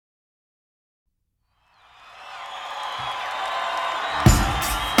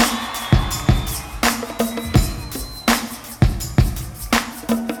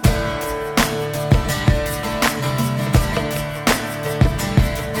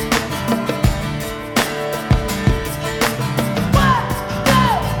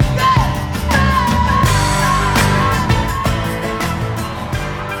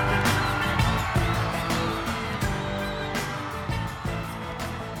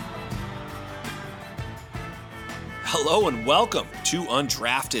Hello and welcome to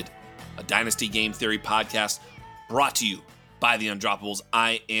Undrafted, a Dynasty Game Theory podcast brought to you by the Undroppables.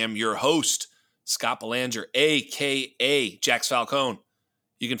 I am your host, Scott Belanger, a.k.a. Jax Falcone.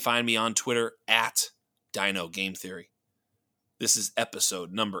 You can find me on Twitter at Dino Game Theory. This is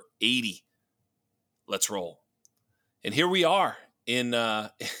episode number 80. Let's roll. And here we are in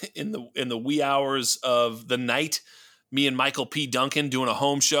the wee hours of the night. Me and Michael P. Duncan doing a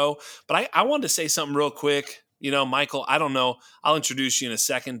home show. But I wanted to say something real quick. You know, Michael, I don't know. I'll introduce you in a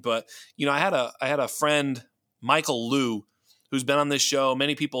second. But, you know, I had a friend, Michael Liu, who's been on this show.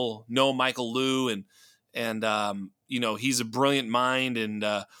 Many people know Michael Liu. And you know, he's a brilliant mind and,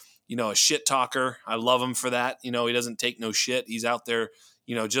 you know, a shit talker. I love him for that. You know, he doesn't take no shit. He's out there,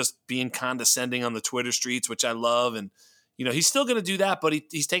 you know, just being condescending on the Twitter streets, which I love. And, you know, he's still going to do that, but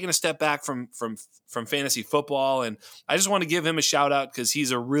he's taking a step back from fantasy football. And I just want to give him a shout out because he's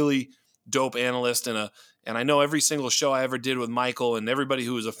a really dope analyst and I know every single show I ever did with Michael and everybody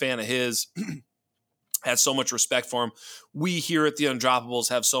who was a fan of his had so much respect for him. We here at the Undroppables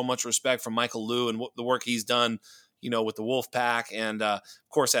have so much respect for Michael Liu and the work he's done, you know, with the Wolf Pack. And of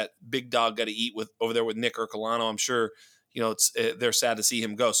course, that Big Dog Got to Eat with over there with Nick Ercolano. I'm sure, you know, they're sad to see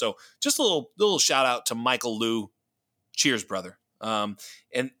him go. So just a little shout out to Michael Liu. Cheers, brother. Let's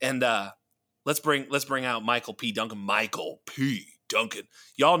bring out Michael P. Duncan. Michael P. Duncan.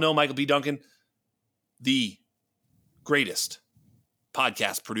 Y'all know Michael P. Duncan, the greatest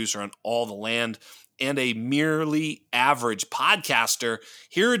podcast producer on all the land and a merely average podcaster.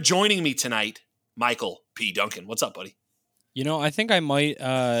 Here joining me tonight, Michael P. Duncan. What's up, buddy? You know, I think I might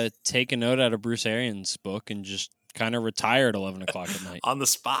take a note out of Bruce Arians' book and just kind of retire at 11 o'clock at night. On the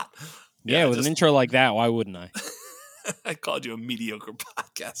spot. Yeah, with an intro like that, why wouldn't I? I called you a mediocre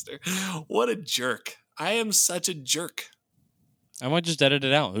podcaster. What a jerk. I am such a jerk. I might just edit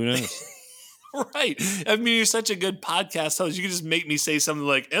it out. Who knows? Right. I mean, you're such a good podcast host. You can just make me say something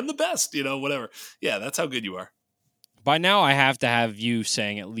like, and the best, you know, whatever. Yeah, that's how good you are. By now, I have to have you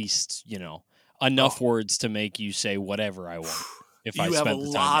saying at least, you know, enough words to make you say whatever I want. If you have a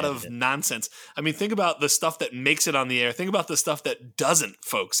lot of nonsense. I mean, think about the stuff that makes it on the air. Think about the stuff that doesn't,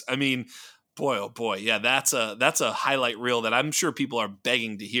 folks. I mean, boy, oh boy. Yeah, that's a highlight reel that I'm sure people are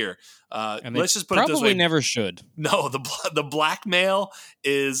begging to hear. And let's just put it this way. Probably never should. No, the blackmail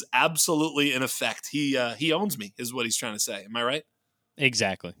is absolutely in effect. He owns me is what he's trying to say. Am I right?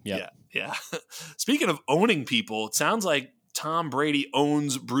 Exactly. Yep. Yeah. Speaking of owning people, it sounds like Tom Brady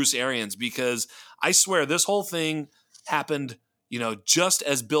owns Bruce Arians because I swear this whole thing happened, you know, just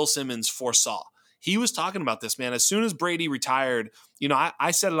as Bill Simmons foresaw. He was talking about this, man. As soon as Brady retired, you know, I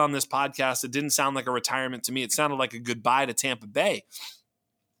said it on this podcast. It didn't sound like a retirement to me. It sounded like a goodbye to Tampa Bay.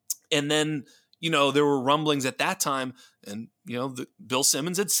 And then, you know, there were rumblings at that time, and, you know, Bill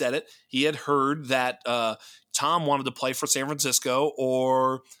Simmons had said it. He had heard that Tom wanted to play for San Francisco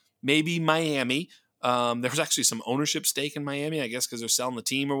or maybe Miami. There was actually some ownership stake in Miami, I guess, because they're selling the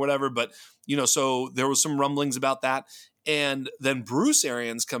team or whatever. But, you know, so there was some rumblings about that. And then Bruce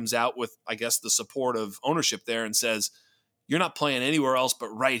Arians comes out with, I guess, the support of ownership there and says, you're not playing anywhere else but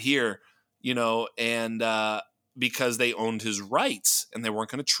right here, you know, and because they owned his rights and they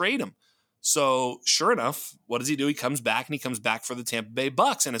weren't going to trade him. So sure enough, what does he do? He comes back and he comes back for the Tampa Bay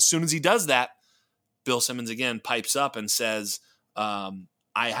Bucks. And as soon as he does that, Bill Simmons again pipes up and says, I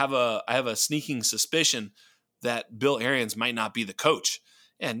have a sneaking suspicion that Bill Arians might not be the coach.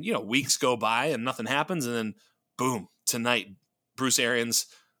 And, you know, weeks go by and nothing happens. And then boom, tonight, Bruce Arians,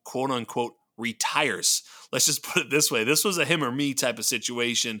 quote unquote, retires. Let's just put it this way. This was a him or me type of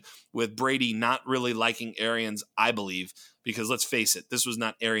situation with Brady not really liking Arians, I believe, because let's face it, this was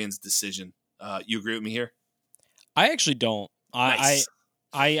not Arians' decision. You agree with me here? I actually don't. Nice.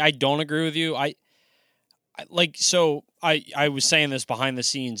 I don't agree with you. I was saying this behind the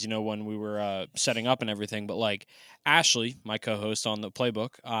scenes, you know, when we were setting up and everything, but like Ashley, my co-host on the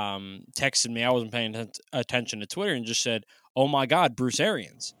Playbook, texted me. I wasn't paying attention to Twitter and just said, "Oh my God, Bruce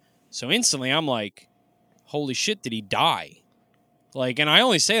Arians." So instantly I'm like, holy shit, did he die? Like, and I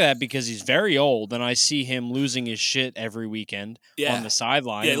only say that because he's very old and I see him losing his shit every weekend on the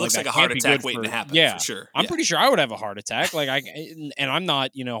sideline. Yeah, it looks like a heart attack waiting to happen, for sure. I'm pretty sure I would have a heart attack. Like and I'm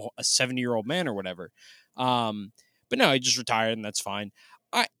not, you know, a 70-year-old man or whatever. But no, he just retired and that's fine.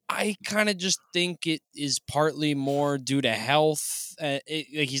 I kind of just think it is partly more due to health. Like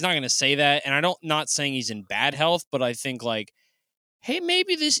he's not going to say that. And not saying he's in bad health, but I think like, hey,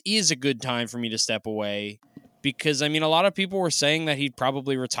 maybe this is a good time for me to step away. Because, I mean, a lot of people were saying that he'd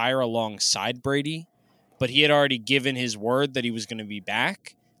probably retire alongside Brady, but he had already given his word that he was going to be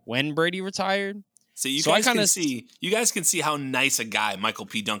back when Brady retired. So you guys can see how nice a guy Michael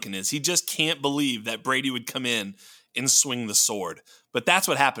P. Duncan is. He just can't believe that Brady would come in and swing the sword. But that's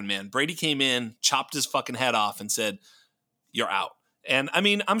what happened, man. Brady came in, chopped his fucking head off, and said, "You're out." And I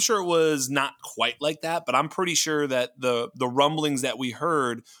mean, I'm sure it was not quite like that, but I'm pretty sure that the rumblings that we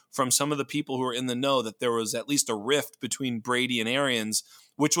heard from some of the people who are in the know, that there was at least a rift between Brady and Arians,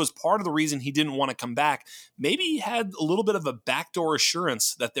 which was part of the reason he didn't want to come back. Maybe he had a little bit of a backdoor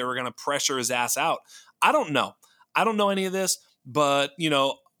assurance that they were going to pressure his ass out. I don't know. I don't know any of this, but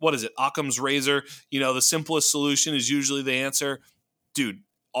what is it? Occam's razor. The simplest solution is usually the answer. Dude,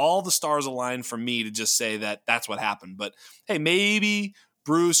 all the stars aligned for me to just say that that's what happened. But hey, maybe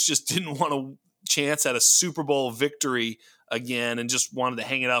Bruce just didn't want a chance at a Super Bowl victory again and just wanted to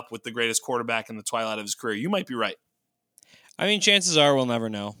hang it up with the greatest quarterback in the twilight of his career. You might be right. I mean, chances are we'll never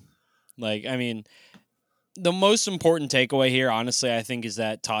know. The most important takeaway here, honestly, I think, is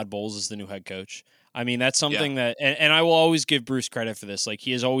that Todd Bowles is the new head coach. I mean, that's something that, and I will always give Bruce credit for this.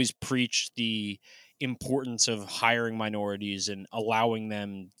 He has always preached the importance of hiring minorities and allowing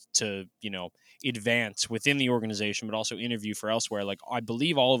them to, advance within the organization, but also interview for elsewhere. I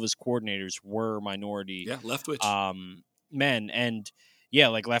believe all of his coordinators were minority. Yeah, Leftwich. Men. And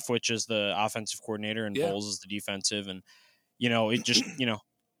Leftwich is the offensive coordinator and Bowles is the defensive. And, it just,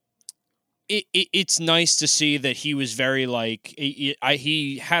 It's nice to see that he was very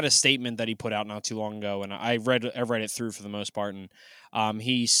he had a statement that he put out not too long ago, and I read it through for the most part, and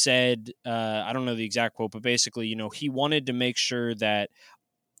he said, I don't know the exact quote, but basically, he wanted to make sure that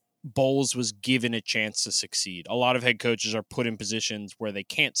Bowles was given a chance to succeed. A lot of head coaches are put in positions where they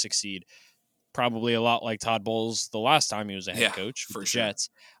can't succeed. Probably a lot like Todd Bowles the last time he was a head coach for the Jets.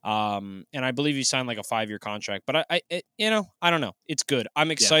 And I believe he signed a 5-year contract, but I don't know. It's good.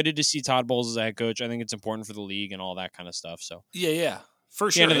 I'm excited to see Todd Bowles as a head coach. I think it's important for the league and all that kind of stuff. So yeah,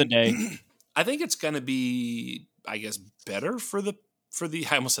 for sure. At the end of the day, I think it's going to be, I guess, better for the,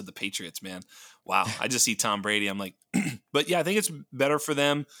 I almost said the Patriots, man. Wow. I just see Tom Brady. I'm like, but yeah, I think it's better for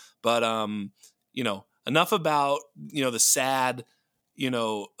them. But, enough about, the sad,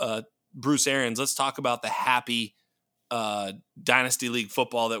 Bruce Arians. Let's talk about the happy Dynasty League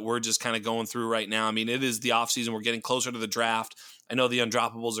football that we're just kind of going through right now. I mean, it is the offseason. We're getting closer to the draft. I know the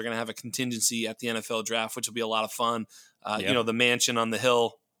Undroppables are going to have a contingency at the NFL draft, which will be a lot of fun. The mansion on the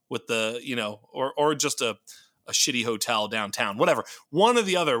hill with the, or just a shitty hotel downtown, whatever. One or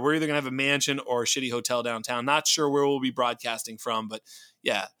the other. We're either going to have a mansion or a shitty hotel downtown. Not sure where we'll be broadcasting from, but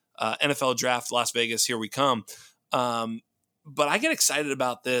yeah, NFL draft, Las Vegas, here we come. But I get excited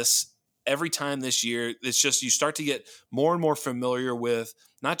about this every time this year. It's just, you start to get more and more familiar with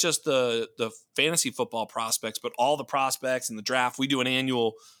not just the fantasy football prospects, but all the prospects in the draft. We do an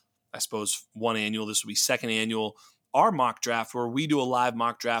annual, I suppose one annual, this will be second annual, our mock draft, where we do a live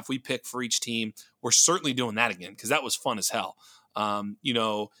mock draft. We pick for each team. We're certainly doing that again because that was fun as hell. And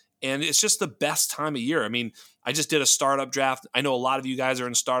it's just the best time of year. I mean, I just did a startup draft. I know a lot of you guys are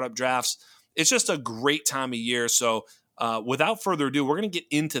in startup drafts. It's just a great time of year. So without further ado, we're going to get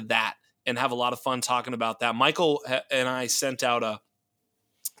into that and have a lot of fun talking about that. Michael and I sent out a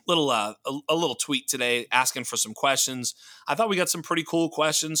little tweet today asking for some questions. I thought we got some pretty cool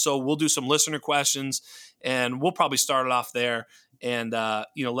questions, so we'll do some listener questions, and we'll probably start it off there and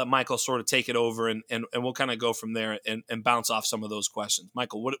let Michael sort of take it over, and we'll kind of go from there and bounce off some of those questions.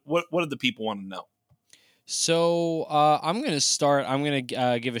 Michael, what did the people want to know? So I'm going to start. I'm going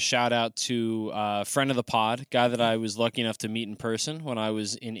to give a shout out to a friend of the pod, guy that I was lucky enough to meet in person when I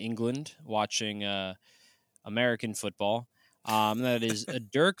was in England watching American football. That is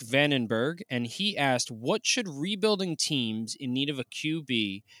Dirk Vandenberg, and he asked, what should rebuilding teams in need of a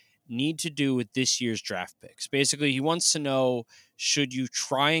QB need to do with this year's draft picks? Basically, he wants to know, should you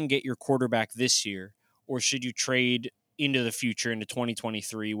try and get your quarterback this year, or should you trade into the future, into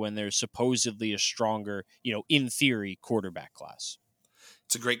 2023, when there's supposedly a stronger, in theory, quarterback class?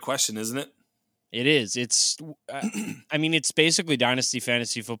 It's a great question, isn't it? It is. It's, it's basically dynasty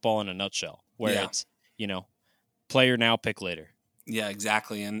fantasy football in a nutshell, where it's, player now, pick later. Yeah,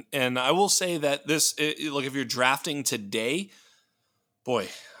 exactly. And I will say that look, if you're drafting today, boy,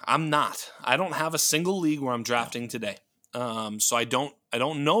 I don't have a single league where I'm drafting today. So I don't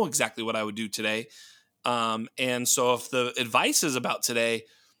know exactly what I would do today. And so if the advice is about today,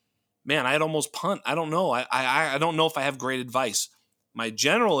 man, I'd almost punt. I don't know. I don't know if I have great advice. My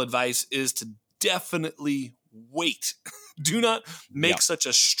general advice is to definitely wait. Do not make such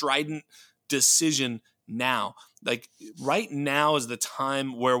a strident decision now. Like, right now is the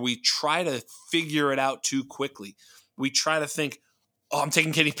time where we try to figure it out too quickly. We try to think, oh, I'm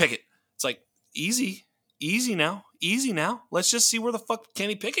taking Kenny Pickett. It's like, easy now. easy now. Let's just see where the fuck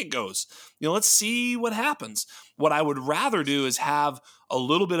Kenny Pickett goes. Let's see what happens. What I would rather do is have a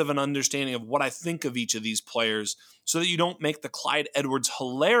little bit of an understanding of what I think of each of these players so that you don't make the Clyde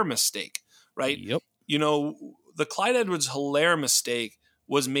Edwards-Helaire mistake, right? Yep. The Clyde Edwards-Helaire mistake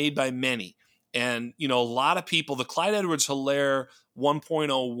was made by many. And, a lot of people, the Clyde Edwards-Helaire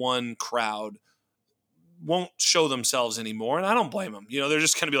 1.01 crowd won't show themselves anymore. And I don't blame them. They're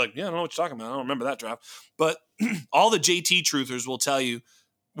just going to be like, yeah, I don't know what you're talking about. I don't remember that draft. But all the JT truthers will tell you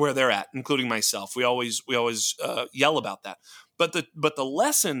where they're at, including myself. We always yell about that. But the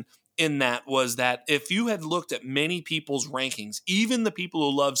lesson in that was that if you had looked at many people's rankings, even the people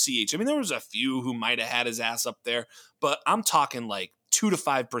who love CH, I mean, there was a few who might have had his ass up there, but I'm talking like 2 to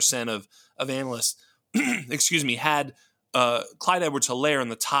 5% of analysts, excuse me, had Clyde Edwards-Helaire in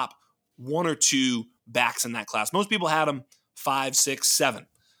the top 1 or 2 backs in that class. Most people had him 5, 6, 7.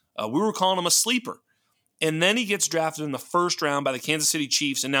 We were calling him a sleeper. And then he gets drafted in the first round by the Kansas City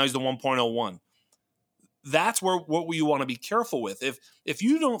Chiefs, and now he's the 1.01. That's what you want to be careful with. If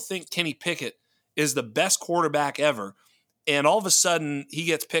you don't think Kenny Pickett is the best quarterback ever, and all of a sudden he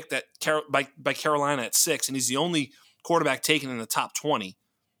gets picked by Carolina at 6, and he's the only quarterback taken in the top 20,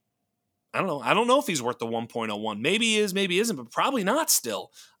 I don't know. I don't know if he's worth the 1.01. Maybe he is, maybe he isn't, but probably not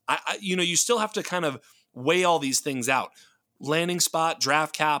still. You still have to kind of weigh all these things out. Landing spot,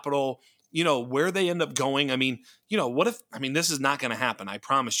 draft capital, where they end up going. I mean, what if, this is not going to happen, I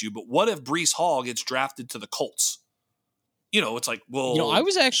promise you, but what if Breece Hall gets drafted to the Colts? It's like, well. I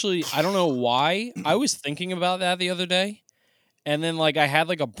don't know why, I was thinking about that the other day, and then I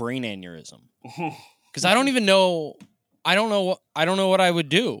had a brain aneurysm. Because I don't even know, I don't know what I would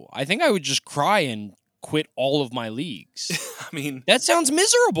do. I think I would just cry and quit all of my leagues. That sounds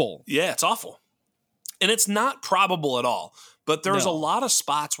miserable. Yeah, it's awful. And it's not probable at all. But there's a lot of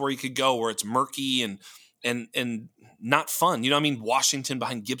spots where you could go where it's murky and not fun. Washington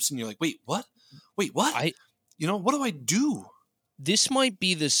behind Gibson, you're like, wait, what? What do I do? This might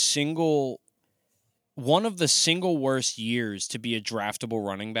be one of the single worst years to be a draftable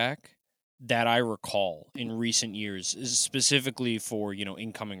running back that I recall in recent years, specifically for,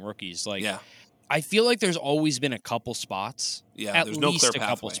 incoming rookies. I feel like there's always been a couple spots. Yeah, at there's least no clear a pathway.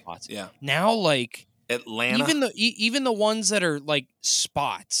 couple spots. Yeah. Now, Atlanta, even the ones that are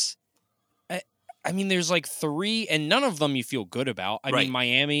spots. There's 3, and none of them you feel good about. I mean,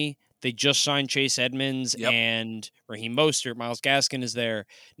 Miami, they just signed Chase Edmonds and Raheem Mostert. Myles Gaskin is their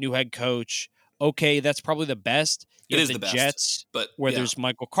new head coach. Okay, that's probably the best. It is the best. Jets, but where there's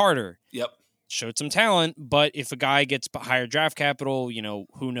Michael Carter. Yep. Showed some talent, but if a guy gets higher draft capital,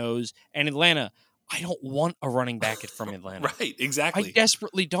 who knows? And Atlanta, I don't want a running back from Atlanta. Right, exactly. I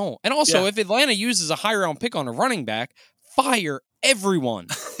desperately don't. And also, if Atlanta uses a high round pick on a running back, fire everyone.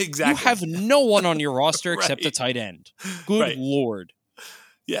 Exactly. You have no one on your roster except a tight end. Good Lord.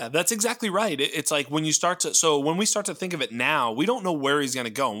 Yeah, that's exactly right. It's like when we start to think of it now, we don't know where he's going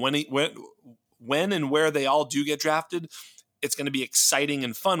to go. When and where they all do get drafted, it's going to be exciting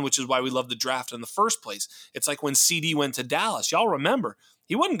and fun, which is why we love the draft in the first place. It's like when CD went to Dallas. Y'all remember,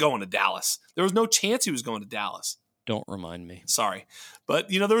 he wasn't going to Dallas. There was no chance he was going to Dallas. Don't remind me. Sorry. But,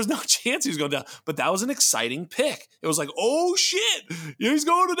 there was no chance he was going to Dallas. But that was an exciting pick. It was like, oh, shit, he's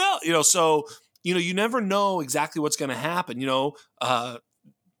going to Dallas. So, you never know exactly what's going to happen.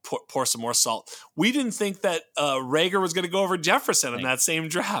 Pour some more salt. We didn't think that Rager was going to go over Jefferson in that same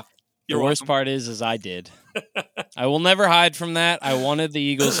draft. The worst part is I did. I will never hide from that. I wanted the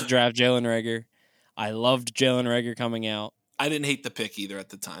Eagles to draft Jalen Reagor. I loved Jalen Reagor coming out. I didn't hate the pick either at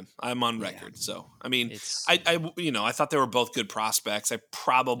the time. I'm on record. So, I thought they were both good prospects. I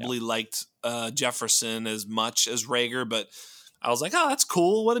probably liked Jefferson as much as Reagor, but I was like, oh, that's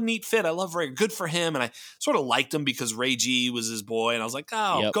cool. What a neat fit. I love Reagor. Good for him. And I sort of liked him because Ray G was his boy. And I was like,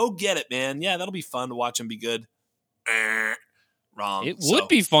 go get it, man. Yeah, that'll be fun to watch him be good. Wrong. It would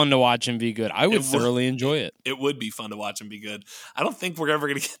be fun to watch him be good. I would thoroughly enjoy it. It would be fun to watch him be good. I don't think we're ever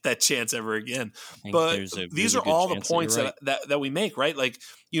going to get that chance ever again. But these are all the points that we make, right?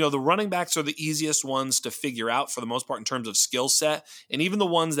 The running backs are the easiest ones to figure out for the most part in terms of skill set. And even the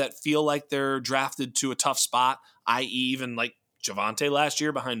ones that feel like they're drafted to a tough spot, i.e. even like Javonte last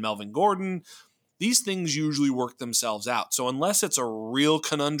year behind Melvin Gordon, these things usually work themselves out. So unless it's a real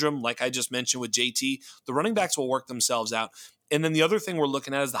conundrum, like I just mentioned with JT, the running backs will work themselves out. And then the other thing we're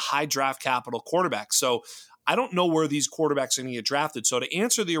looking at is the high draft capital quarterback. So I don't know where these quarterbacks are going to get drafted. So to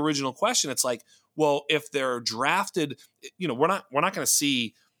answer the original question, it's like, well, if they're drafted, we're not going to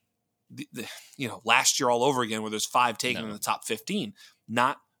see last year all over again where there's 5 taken in the top 15.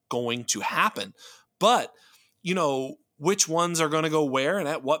 Not going to happen. But which ones are going to go where and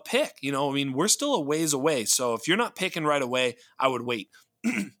at what pick. I mean, we're still a ways away. So if you're not picking right away, I would wait.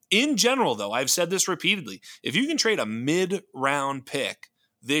 In general, though, I've said this repeatedly. If you can trade a mid-round pick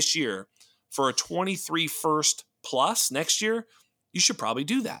this year for a 23 first plus next year, you should probably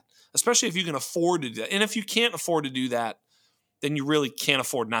do that, especially if you can afford to do that. And if you can't afford to do that, then you really can't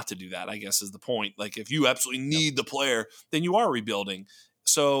afford not to do that, I guess is the point. Like if you absolutely need the player, then you are rebuilding.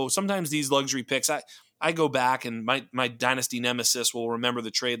 So sometimes these luxury picks, I go back and my dynasty nemesis will remember the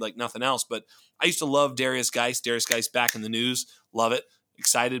trade like nothing else. But I used to love Darius Geis. Darius Geis back in the news. Love it.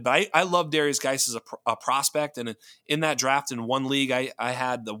 Excited. But I love Darius Geis as a prospect. And in that draft in one league, I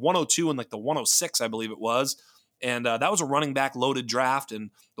had the 102 and like the 106, I believe it was. And that was a running back loaded draft.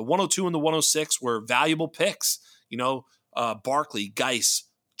 And the 102 and the 106 were valuable picks. Barkley, Geis,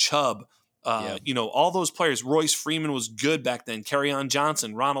 Chubb, all those players. Royce Freeman was good back then. Kerryon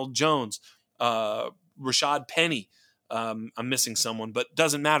Johnson, Ronald Jones, Rashad Penny. I'm missing someone, but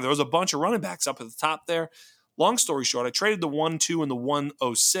doesn't matter. There was a bunch of running backs up at the top there. Long story short, I traded the 1-2 and the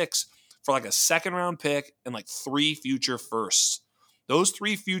 106 for like a second round pick and like 3 future firsts. Those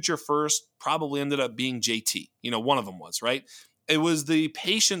 3 future firsts probably ended up being JT. One of them was, right? It was the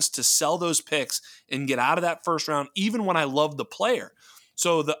patience to sell those picks and get out of that first round, even when I loved the player.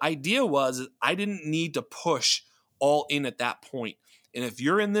 So the idea was I didn't need to push all in at that point. And if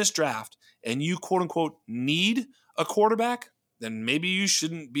you're in this draft and you quote unquote need a quarterback, then maybe you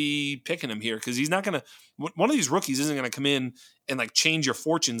shouldn't be picking him here because he's not going to, one of these rookies isn't going to come in and like change your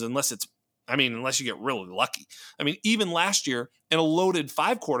fortunes unless you get really lucky. I mean, even last year in a loaded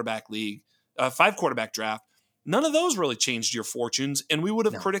 5 quarterback draft, none of those really changed your fortunes. And we would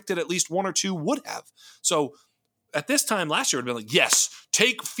have predicted at least 1 or 2 would have. So at this time last year, it would have been like, yes,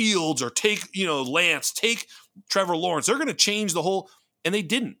 take Fields or take, Lance, take Trevor Lawrence. They're going to change the whole, and they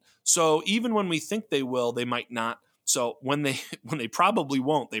didn't. So even when we think they will, they might not. So when they probably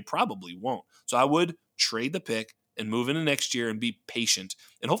won't, they probably won't. So I would trade the pick and move into next year and be patient.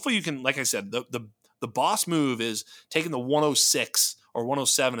 And hopefully you can, like I said, the boss move is taking the 106 or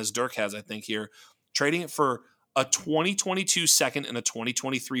 107 as Dirk has, I think here, trading it for a 2022 second and a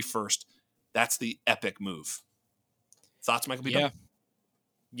 2023 first. That's the epic move. Thoughts, Michael B. Dunn?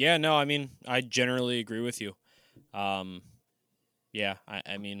 Yeah, no, I mean, I generally agree with you. I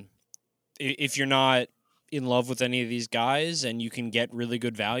mean, if you're not in love with any of these guys and you can get really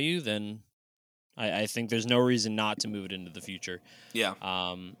good value, then I think there's no reason not to move it into the future. Yeah.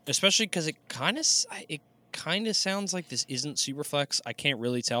 Especially because it kind of sounds like this isn't Superflex. I can't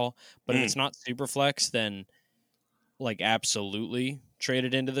really tell, but if it's not Superflex, then like absolutely trade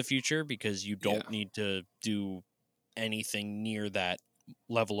it into the future because you don't need to do anything near that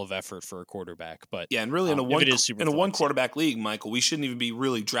level of effort for a quarterback. But yeah, and really in a one quarterback league, Michael, we shouldn't even be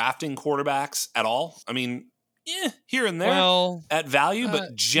really drafting quarterbacks at all. I mean, here and there at value,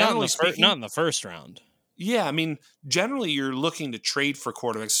 but generally speaking, not in the first round. Yeah, I mean, generally you're looking to trade for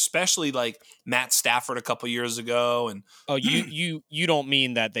quarterbacks, especially like Matt Stafford a couple years ago. And you don't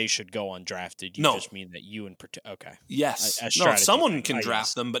mean that they should go undrafted. You just mean that you okay. Yes, someone can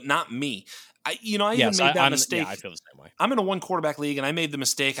draft them, but not me. I even made that mistake. Yeah, I feel the same way. I'm in a 1 quarterback league, and I made the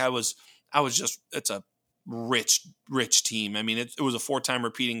mistake. It's a rich team. I mean, it was a 4-time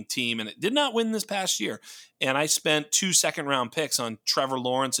repeating team, and it did not win this past year. And I spent 2 second-round picks on Trevor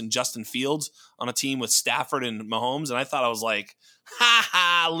Lawrence and Justin Fields on a team with Stafford and Mahomes, and I thought I was like,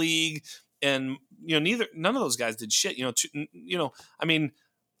 league. And none of those guys did shit. I mean,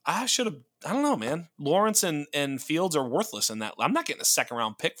 I should have. I don't know, man. Lawrence and Fields are worthless in that. I'm not getting a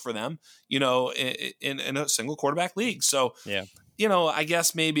 2nd-round pick for them. In a single quarterback league. So yeah. I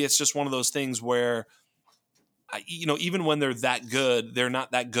guess maybe it's just one of those things where, even when they're that good, they're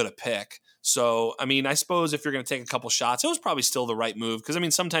not that good a pick. So, I mean, I suppose if you're going to take a couple shots, it was probably still the right move. Because, I mean,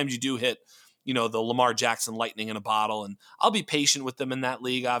 sometimes you do hit, the Lamar Jackson lightning in a bottle. And I'll be patient with them in that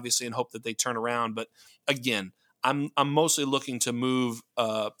league, obviously, and hope that they turn around. But, again, I'm mostly looking to move,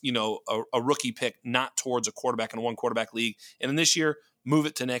 a rookie pick not towards a quarterback in a 1 quarterback league. And in this year, move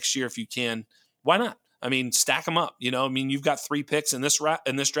it to next year if you can. Why not? I mean, stack them up. You've got 3 picks in this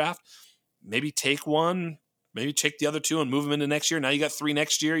draft. Maybe take one, maybe take the other 2 and move them into next year. Now you got 3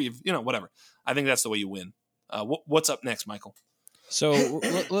 next year. Whatever. I think that's the way you win. What's up next, Michael? So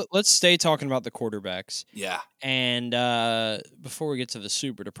let's stay talking about the quarterbacks. Yeah. And before we get to the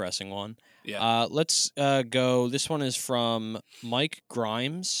super depressing one, let's go. This one is from Mike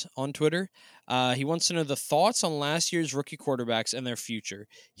Grimes on Twitter. He wants to know the thoughts on last year's rookie quarterbacks and their future.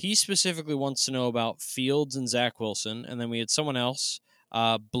 He specifically wants to know about Fields and Zach Wilson. And then we had someone else,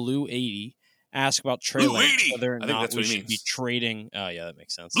 Blue 80, ask about Trey Blue Lance, 80. whether or I think not that's we what he should be means. trading. Oh, yeah, that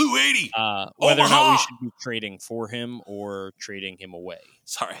makes sense. Blue 80. Whether or not we Omaha! should be trading for him or trading him away.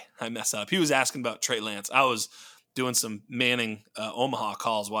 Sorry, I messed up. He was asking about Trey Lance. I was doing some Manning Omaha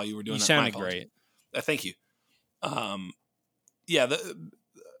calls while you were doing You that. sounded great. Thank you. Yeah,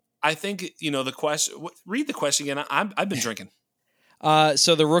 I think, the question. Read the question again. I've been drinking.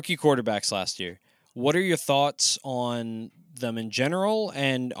 So the rookie quarterbacks last year, what are your thoughts on them in general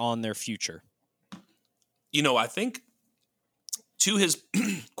and on their future? I think to his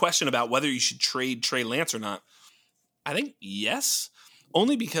question about whether you should trade Trey Lance or not, I think yes,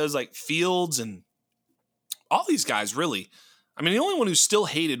 only because like Fields and all these guys really. I mean, the only one who still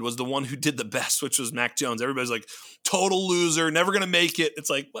hated was the one who did the best, which was Mac Jones. Everybody's like, total loser, never going to make it. It's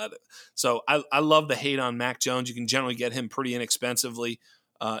like, what? So I love the hate on Mac Jones. You can generally get him pretty inexpensively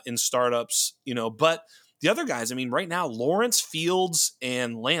in startups, but the other guys, I mean, right now, Lawrence, Fields,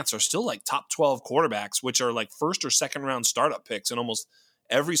 and Lance are still like top 12 quarterbacks, which are like first or second round startup picks in almost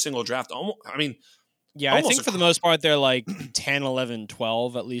every single draft. Yeah, I think for the most part, they're like 10, 11,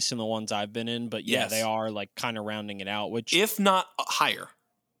 12, at least in the ones I've been in. But yeah, they are like kind of rounding it out, which if not higher,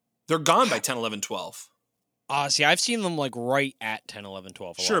 they're gone by 10, 11, 12. See, I've seen them like right at 10, 11,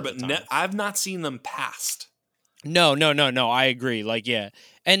 12. Sure, but I've not seen them past. No. I agree. Like, yeah.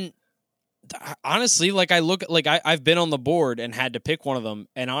 And honestly, like I've been on the board and had to pick one of them.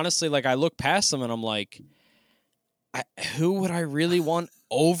 And honestly, like I look past them and I'm like, who would I really want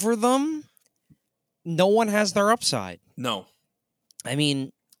over them? No one has their upside. No. I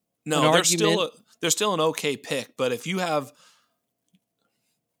mean, no, they're still an okay pick, but I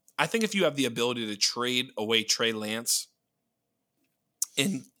think if you have the ability to trade away Trey Lance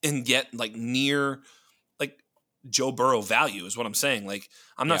and get like near like Joe Burrow value is what I'm saying. Like,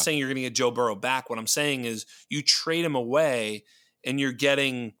 I'm not saying you're going to get Joe Burrow back. What I'm saying is you trade him away and you're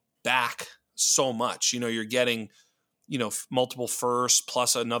getting back so much. You're getting, multiple firsts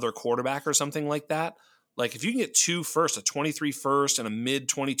plus another quarterback or something like that. Like if you can get 2 firsts, a 23 first and a mid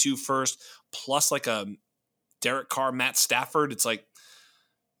 22 first, plus like a Derek Carr, Matt Stafford, it's like,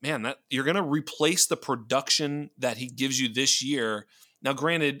 man, that you're going to replace the production that he gives you this year. Now,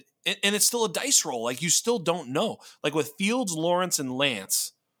 granted, and it's still a dice roll. Like you still don't know. Like with Fields, Lawrence, and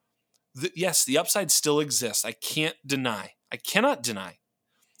Lance, yes, the upside still exists. I cannot deny.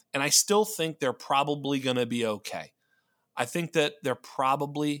 And I still think they're probably going to be okay. I think that they're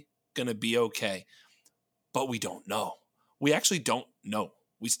probably going to be okay, but we don't know. We actually don't know.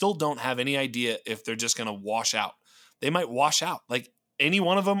 We still don't have any idea if they're just going to wash out. They might wash out. Like any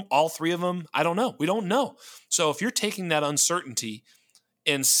one of them, all 3 of them, I don't know. We don't know. So if you're taking that uncertainty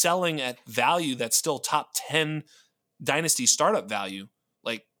and selling at value that's still top 10 dynasty startup value,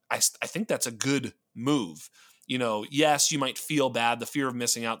 like I think that's a good move. Yes, you might feel bad. The fear of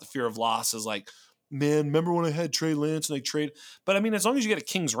missing out, the fear of loss is like, man, remember when I had Trey Lance and I traded? But I mean, as long as you get a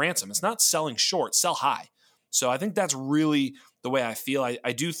king's ransom, it's not selling short, sell high. So I think that's really the way I feel.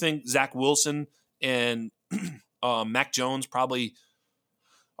 I do think Zach Wilson and Mac Jones probably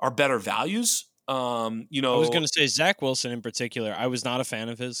are better values. I was going to say Zach Wilson in particular. I was not a fan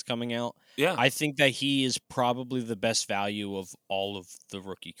of his coming out. Yeah. I think that he is probably the best value of all of the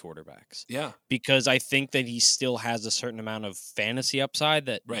rookie quarterbacks. Yeah. Because I think that he still has a certain amount of fantasy upside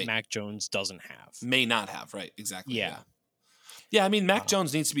that Mac Jones doesn't have. May not have, right? Exactly. Yeah. Yeah, I mean, Mac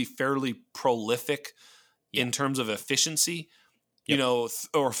Jones needs to be fairly prolific in terms of efficiency.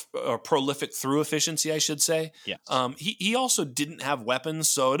 Or prolific through efficiency, I should say. Yes. He also didn't have weapons,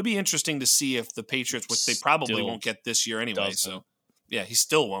 so it'll be interesting to see if the Patriots, which they probably won't get this year anyway. So, yeah, he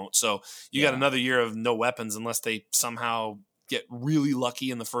still won't. So you got another year of no weapons unless they somehow get really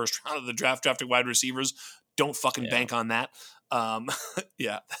lucky in the first round of the draft, drafting wide receivers. Don't fucking bank on that.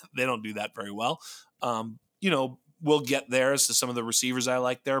 Yeah, they don't do that very well. We'll get there as to some of the receivers I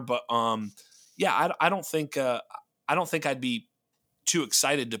like there, but yeah, I don't think I'd be too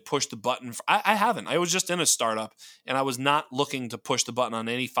excited to push the button. I haven't. I was just in a startup, and I was not looking to push the button on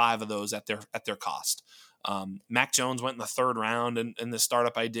any 5 of those at their cost. Mac Jones went in the 3rd round in the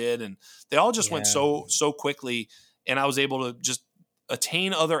startup I did, and they all just went so quickly, and I was able to just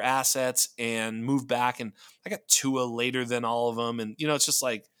attain other assets and move back. And I got Tua later than all of them, and it's just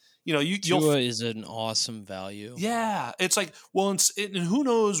like Tua is an awesome value. Yeah, it's like, well, and who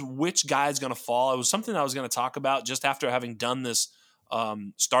knows which guy's going to fall. It was something I was going to talk about just after having done this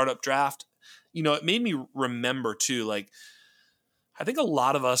startup draft. It made me remember too, like, I think a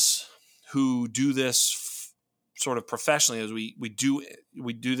lot of us who do this sort of professionally, as we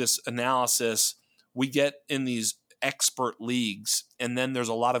do this analysis, we get in these expert leagues, and then there's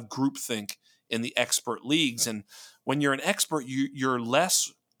a lot of groupthink in the expert leagues. And when you're an expert, you're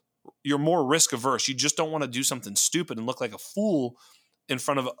less you're more risk averse. You just don't want to do something stupid and look like a fool in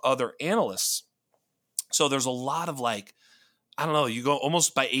front of other analysts. So there's a lot of like, I don't know, you go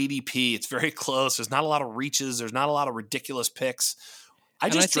almost by ADP. It's very close. There's not a lot of reaches. There's not a lot of ridiculous picks. I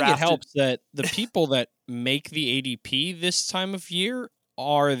think it helps that the people that make the ADP this time of year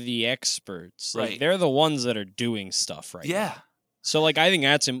are the experts. Like, they're the ones that are doing stuff right now. So, like, I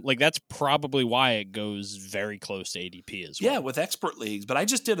think that's probably why it goes very close to ADP as well. Yeah, with expert leagues. But I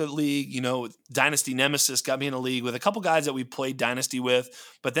just did a league, Dynasty Nemesis got me in a league with a couple guys that we played Dynasty with.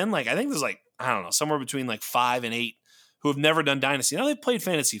 But then, like, I think there's, like, I don't know, somewhere between, like, 5 and 8 who have never done Dynasty. Now, they've played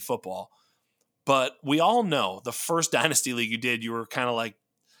fantasy football. But we all know the first Dynasty league you did, you were kind of like,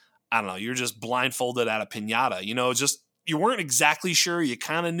 I don't know, you're just blindfolded at a piñata. You weren't exactly sure. You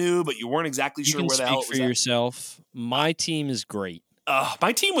kind of knew, but you weren't exactly sure where the hell it was. You can speak for yourself. My team is great.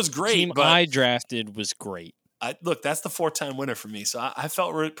 My team was great. The team I drafted was great. Look, that's the 4-time winner for me. So I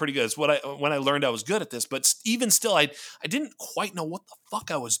felt pretty good. It's when I learned I was good at this. But even still, I didn't quite know what the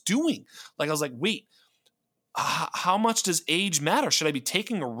fuck I was doing. Like, I was like, wait, how much does age matter? Should I be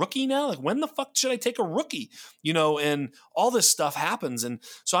taking a rookie now? Like, when the fuck should I take a rookie? And all this stuff happens. And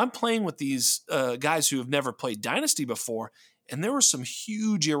so I'm playing with these guys who have never played Dynasty before, and there were some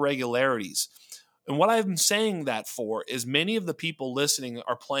huge irregularities. And what I'm saying that for is many of the people listening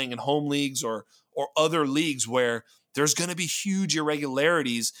are playing in home leagues or other leagues where there's going to be huge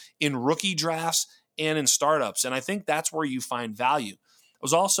irregularities in rookie drafts and in startups. And I think that's where you find value. I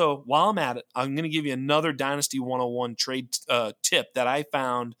was also, while I'm at it, I'm going to give you another Dynasty 101 trade tip that I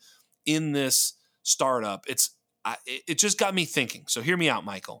found in this startup. It just got me thinking. So hear me out,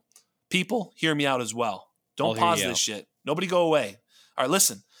 Michael. People, hear me out as well. Don't pause this shit. Nobody go away. All right,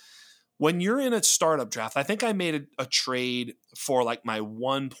 listen. When you're in a startup draft, I think I made a trade for like my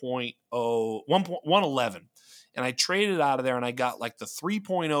 1.11, and I traded out of there and I got like the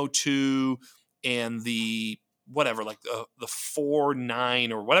 3.02 and the whatever, like the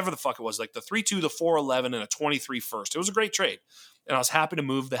 4.9 or whatever the fuck it was, like the 3.2, the 4.11, and a 23 first. It was a great trade. And I was happy to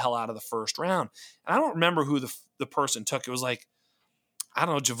move the hell out of the first round. And I don't remember who the person took. It was like, I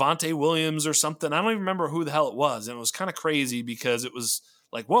don't know, Javonte Williams or something. I don't even remember who the hell it was. And it was kind of crazy because it was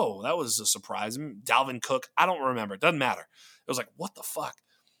like, whoa, that was a surprise. Dalvin Cook, I don't remember. It doesn't matter. It was like, what the fuck?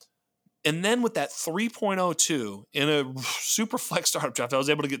 And then with that 3.02 in a super flex startup draft, I was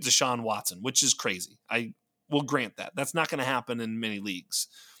able to get Deshaun Watson, which is crazy. I will grant that. That's not going to happen in many leagues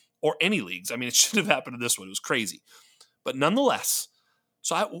or any leagues. I mean, it shouldn't have happened in this one. It was crazy. But nonetheless,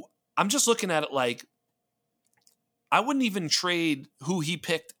 so I'm just looking at it like I wouldn't even trade who he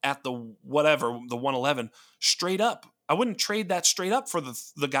picked at the 111 straight up. I wouldn't trade that straight up for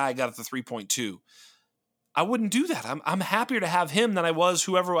the guy I got at the 3.2. I wouldn't do that. I'm happier to have him than I was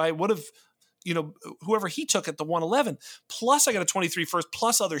whoever I would have, whoever he took at the 111. Plus I got a 23 first,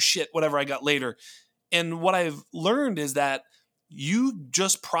 plus other shit, whatever I got later. And what I've learned is that you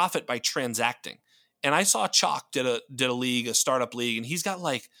just profit by transacting. And I saw Chalk did a league, a startup league, and he's got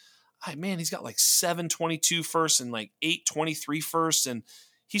like 7.22 first and like 8.23 first, and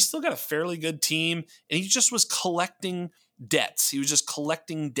he's still got a fairly good team. And he just was collecting debts. He was just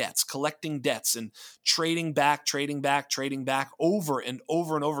collecting debts, and trading back over and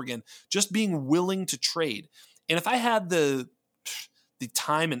over and over again, just being willing to trade. And if I had the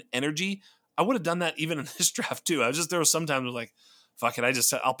time and energy, I would have done that even in this draft too. There was sometimes I was like, fuck it,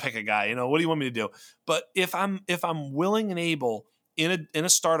 I'll pick a guy. What do you want me to do? But if I'm willing and able in a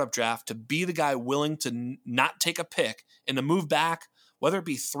startup draft to be the guy willing to not take a pick and to move back, whether it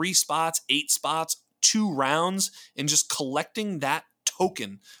be 3 spots, 8 spots, 2 rounds, and just collecting that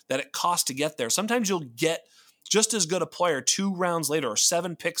token that it costs to get there. Sometimes you'll get just as good a player 2 rounds later or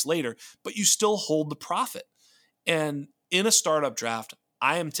 7 picks later, but you still hold the profit. And in a startup draft,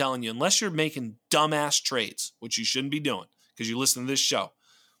 I am telling you, unless you're making dumbass trades, which you shouldn't be doing because you listen to this show,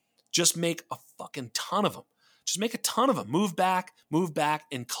 just make a fucking ton of them. Just make a ton of them. Move back,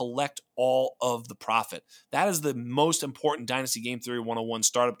 and collect all of the profit. That is the most important Dynasty Game Theory 101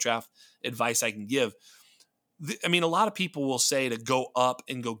 startup draft advice I can give. I mean, a lot of people will say to go up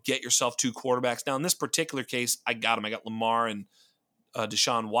and go get yourself 2 quarterbacks. Now, in this particular case, I got them. I got Lamar and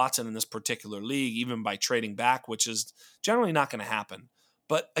Deshaun Watson in this particular league, even by trading back, which is generally not going to happen.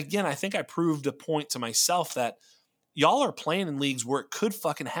 But again, I think I proved a point to myself that y'all are playing in leagues where it could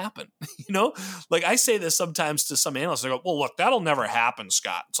fucking happen. Like I say this sometimes to some analysts. I go, well, look, that'll never happen,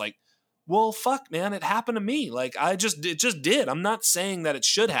 Scott. It's like, well, fuck, man, it happened to me. Like it just did. I'm not saying that it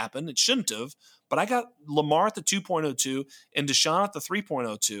should happen. It shouldn't have. But I got Lamar at the 2.02 and Deshaun at the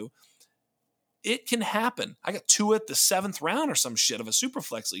 3.02. It can happen. I got 2 at the 7th round or some shit of a super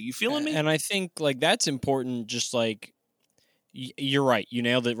flex league. You feeling me? And I think like that's important. Just like You're right. You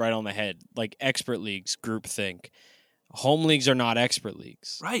nailed it right on the head. Like expert leagues, groupthink. Home leagues are not expert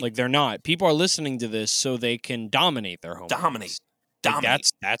leagues. Right. Like they're not. People are listening to this so they can dominate their home leagues. Like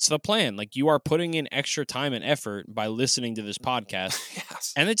that's the plan. Like you are putting in extra time and effort by listening to this podcast.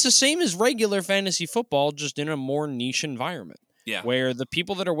 Yes. And it's the same as regular fantasy football, just in a more niche environment. Yeah. Where the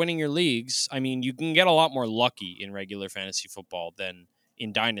people that are winning your leagues, I mean, you can get a lot more lucky in regular fantasy football than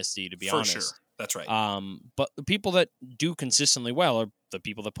in Dynasty, to be honest. For sure. That's right. But the people that do consistently well are the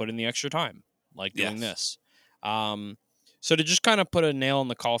people that put in the extra time, like doing this. So to just kind of put a nail in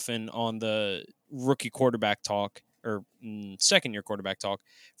the coffin on the rookie quarterback talk or second year quarterback talk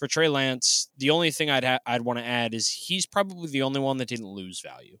for Trey Lance, the only thing I'd want to add is he's probably the only one that didn't lose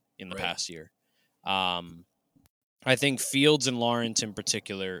value in the past year. I think Fields and Lawrence in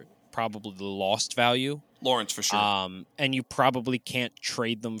particular probably lost value. Lawrence for sure. And you probably can't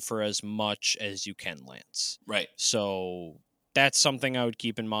trade them for as much as you can Lance. Right. So that's something I would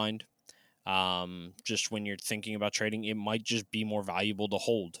keep in mind. Just when you're thinking about trading, it might just be more valuable to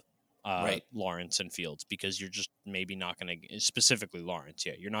hold Lawrence and Fields because you're just maybe not going to, specifically Lawrence,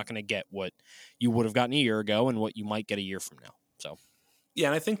 you're not going to get what you would have gotten a year ago and what you might get a year from now. So, yeah,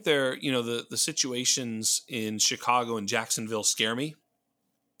 and I think the situations in Chicago and Jacksonville scare me,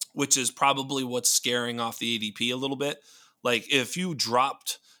 which is probably what's scaring off the ADP a little bit. Like if you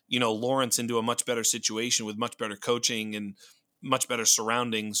dropped, Lawrence into a much better situation with much better coaching and much better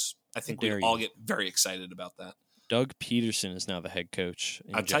surroundings, I think we all get very excited about that. Doug Peterson is now the head coach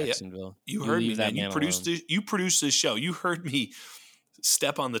in Jacksonville. You heard me, man. You produced this show. You heard me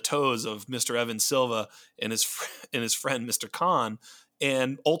step on the toes of Mr. Evan Silva and his friend, Mr. Khan.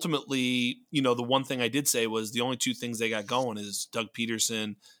 And ultimately, the one thing I did say was the only two things they got going is Doug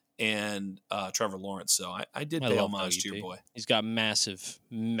Peterson and Trevor Lawrence. So I did pay homage to your boy. He's got massive,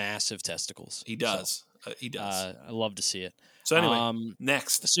 massive testicles. He does. He does. I love to see it. So anyway,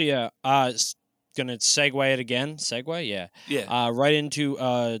 next. So gonna segue it again. Segue, yeah. Right into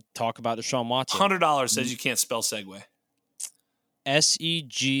talk about Deshaun Watson. $100 says you can't spell segue.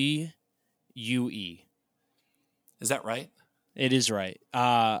 Segue. Is that right? It is right.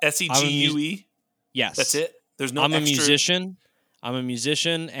 Segue. Yes, that's it. There's no. I'm extra... a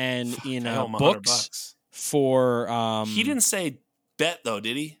musician, and in books for. He didn't say bet though,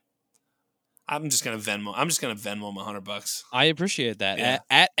 did he? I'm just gonna Venmo him $100. I appreciate that. Yeah.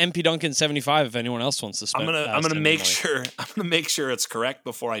 At MP Duncan 75. If anyone else wants to spend, I'm gonna make sure. I'm gonna make sure it's correct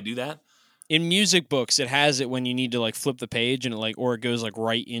before I do that. In music books, it has it when you need to like flip the page and it goes like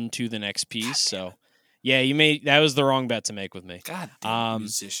right into the next piece. So, yeah, that was the wrong bet to make with me. God damn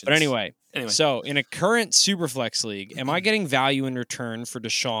musicians. But anyway, so in a current Superflex league, am I getting value in return for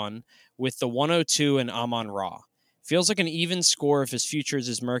Deshaun with the 102 and Amon-Ra? Feels like an even score if his future is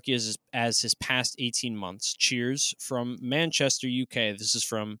as murky as his past 18 months. Cheers from Manchester, UK. This is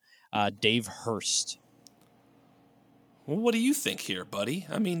from Dave Hurst. Well, what do you think here, buddy?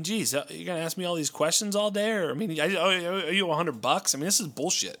 I mean, geez, you're going to ask me all these questions all day? Or, I mean, are you $100? I mean, this is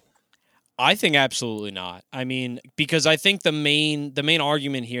bullshit. I think absolutely not. I mean, because I think the main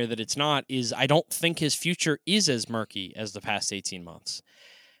argument here that it's not is I don't think his future is as murky as the past 18 months.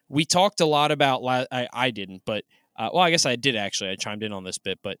 We talked a lot about, I didn't, but I guess I did actually. I chimed in on this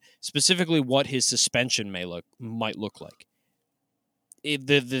bit, but specifically what his suspension might look like.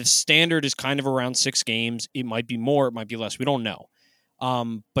 The standard is kind of around 6 games. It might be more, it might be less. We don't know.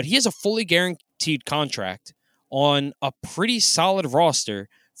 But he has a fully guaranteed contract on a pretty solid roster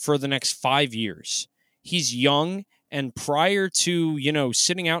for the next 5 years. He's young, and prior to,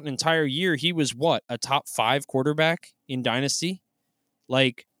 sitting out an entire year, he was a top 5 quarterback in Dynasty?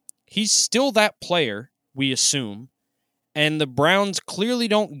 Like, he's still that player, we assume. And the Browns clearly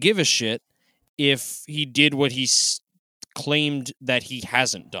don't give a shit if he did what he claimed that he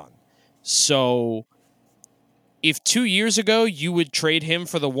hasn't done. So if 2 years ago you would trade him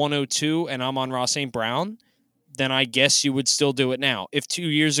for the 102 and Amon-Ra St. Brown, then I guess you would still do it now. If 2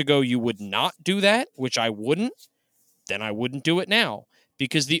 years ago you would not do that, which I wouldn't, then I wouldn't do it now.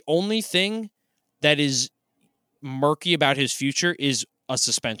 Because the only thing that is murky about his future is a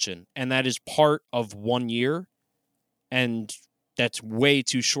suspension. And that is part of 1 year. And that's way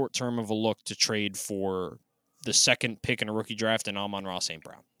too short term of a look to trade for the second pick in a rookie draft and Amon-Ra St.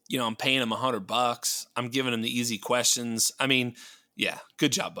 Brown. I'm paying him $100. I'm giving him the easy questions. I mean, yeah,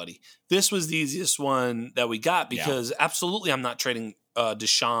 good job, buddy. This was the easiest one that we got because absolutely I'm not trading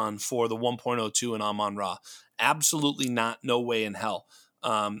Deshaun for the 1.02 and Amon-Ra. Absolutely not. No way in hell.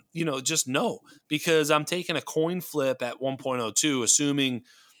 Just no, because I'm taking a coin flip at 1.02, assuming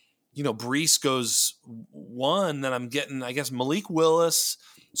Brees goes 1, then I'm getting, I guess, Malik Willis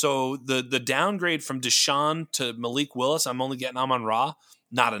So the downgrade from Deshaun to Malik Willis, I'm only getting Amon-Ra,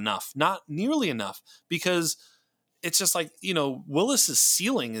 not enough, not nearly enough, because it's just like, Willis's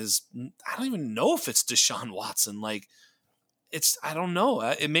ceiling is, I don't even know if it's Deshaun Watson. Like, I don't know.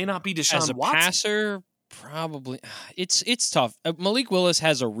 It may not be Deshaun As a Watson. passer, probably. It's tough. Malik Willis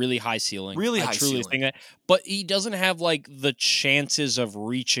has a really high ceiling. Really high I truly ceiling. think that. But he doesn't have, like, the chances of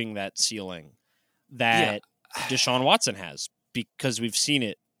reaching that ceiling that Deshaun Watson has, because we've seen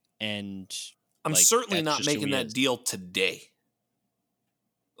it. And I'm like, certainly that's not just who making he that is. deal today.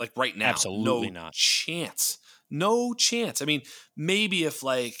 Like right now. Absolutely no not. chance. No chance. I mean, maybe if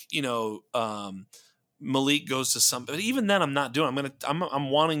Malik goes to some, but even then I'm not doing. I'm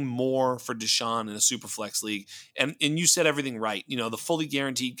wanting more for Deshaun in a super flex league. And you said everything right. The fully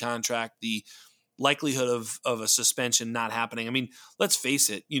guaranteed contract, the likelihood of a suspension not happening. I mean, let's face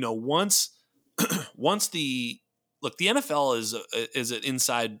it, once the NFL is an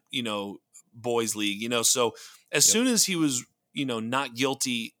inside, boys league, so as soon as he was, not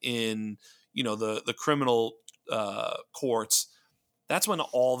guilty in, the criminal courts, that's when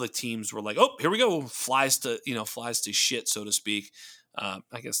all the teams were like, oh, here we go, flies to shit, so to speak. I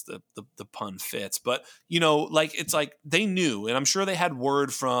guess the pun fits, but it's like they knew, and I'm sure they had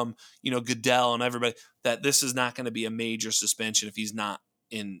word from Goodell and everybody that this is not going to be a major suspension if he's not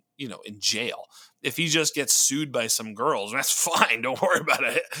in jail. If he just gets sued by some girls, that's fine. Don't worry about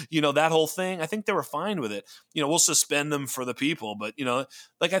it. That whole thing. I think they were fine with it. We'll suspend them for the people, but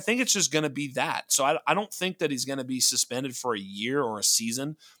I think it's just going to be that. So I don't think that he's going to be suspended for a year or a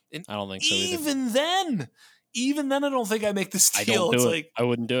season. And I don't think so either. Even then, I don't think I make this deal. I don't do it. I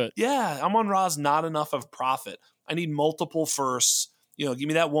wouldn't do it. Yeah, Amon-Ra's not enough of profit. I need multiple firsts. Give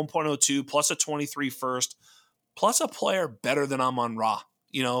me that 1.02 plus a 23 first, plus a player better than Amon-Ra.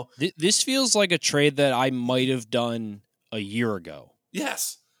 This feels like a trade that I might have done a year ago.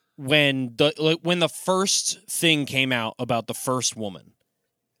 Yes. When the first thing came out about the first woman,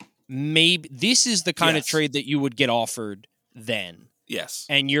 maybe this is the kind of trade that you would get offered then. Yes.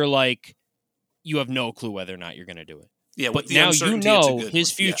 And you're like, you have no clue whether or not you're going to do it. Yeah, but now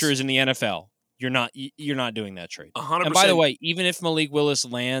his future is in the NFL. You're not doing that trade. 100%. And by the way, even if Malik Willis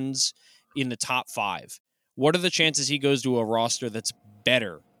lands in the top 5, what are the chances he goes to a roster that's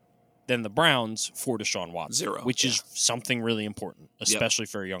better than the Browns for Deshaun Watson? 0. Which is something really important, especially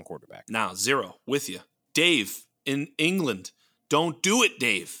for a young quarterback. Now, 0 with you. Dave in England. Don't do it,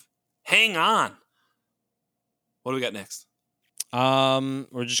 Dave. Hang on. What do we got next?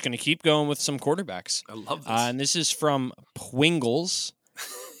 We're just going to keep going with some quarterbacks. I love this. And this is from Pwingles.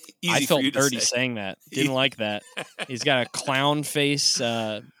 Easy I felt for you to dirty say. saying that. Didn't like that. He's got a clown face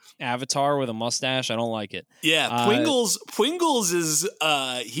avatar with a mustache. I don't like it. Yeah, Pwingles is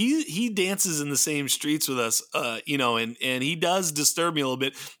he dances in the same streets with us, and he does disturb me a little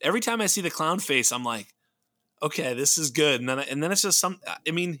bit. Every time I see the clown face, I'm like, okay, this is good. And then it's just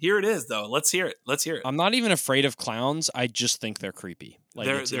here it is though. Let's hear it. I'm not even afraid of clowns. I just think they're creepy. Like,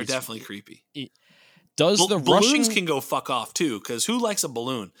 they're definitely creepy. Balloons can go fuck off too, because who likes a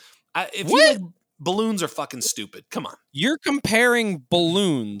balloon? Balloons are fucking stupid. Come on. You're comparing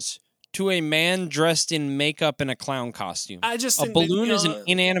balloons to a man dressed in makeup and a clown costume. I just think balloon is an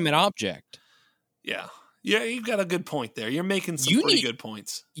inanimate object. Yeah, you've got a good point there. You're making some pretty good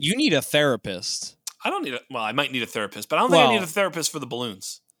points. You need a therapist. I don't need I might need a therapist, but I don't think I need a therapist for the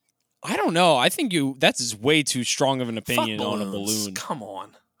balloons. I don't know. I think that's way too strong of an opinion on a balloon. Come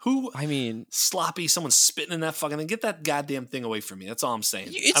on. Sloppy, someone's spitting in that fucking thing. Get that goddamn thing away from me. That's all I'm saying.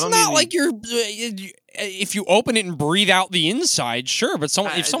 It's not like if you open it and breathe out the inside, sure. But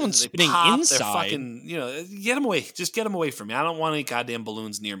if someone's spitting inside, get them away. Just get them away from me. I don't want any goddamn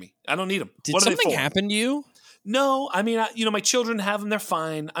balloons near me. I don't need them. Did something happen to you? No, my children have them. They're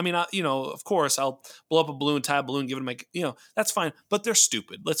fine. Of course, I'll blow up a balloon, tie a balloon, give it that's fine. But they're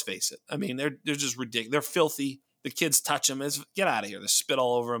stupid. Let's face it. They're just ridiculous. They're filthy. The kids touch them. Get out of here. They spit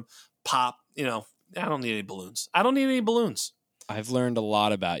all over them. Pop. I don't need any balloons. I've learned a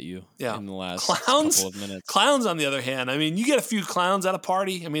lot about you in the last couple of minutes. Clowns, on the other hand, you get a few clowns at a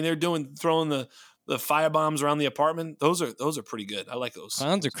party. They're throwing the fire bombs around the apartment. Those are pretty good. I like those.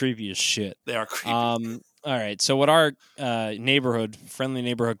 Clowns are creepy as shit. They are creepy. All right. So what our friendly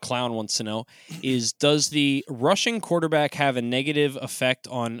neighborhood clown wants to know is, does the rushing quarterback have a negative effect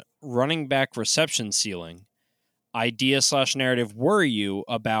on running back reception ceiling? Idea/narrative worry you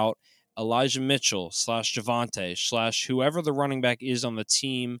about Elijah Mitchell / whoever the running back is on the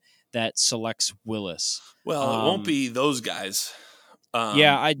team that selects Willis? Well, it won't be those guys.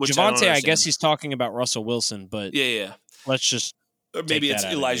 Javante, I guess he's talking about Russell Wilson, but yeah. Let's just Or take maybe that it's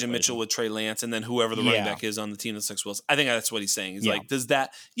out of the Elijah Mitchell equation. with Trey Lance, and then whoever the running back is on the team that sticks Wilson. I think that's what he's saying. He's like, does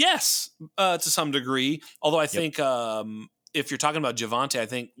that? Yes, to some degree. Although I think if you're talking about Javonte, I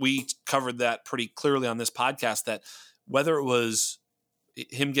think we covered that pretty clearly on this podcast, that whether it was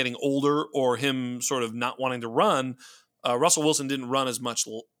him getting older or him sort of not wanting to run, Russell Wilson didn't run as much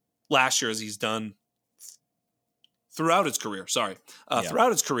last year as he's done throughout his career.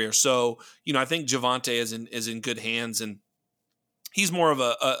 Throughout his career. So, I think Javonte is in good hands, and he's more of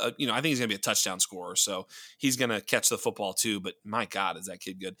a I think he's going to be a touchdown scorer. So he's going to catch the football too, but my God, is that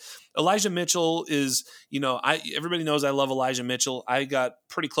kid good. Elijah Mitchell is, everybody knows I love Elijah Mitchell. I got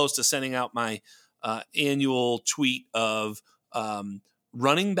pretty close to sending out my annual tweet of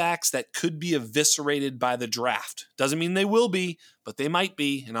running backs that could be eviscerated by the draft. Doesn't mean they will be, but they might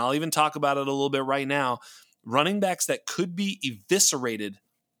be. And I'll even talk about it a little bit right now. Running backs that could be eviscerated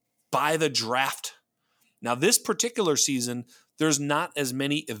by the draft. Now, this particular season, there's not as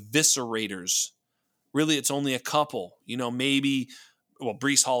many eviscerators. Really, it's only a couple. Maybe,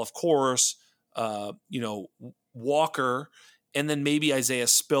 Breece Hall, of course, Walker, and then maybe Isaiah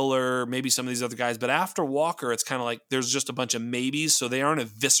Spiller, maybe some of these other guys. But after Walker, it's kind of like there's just a bunch of maybes, so they aren't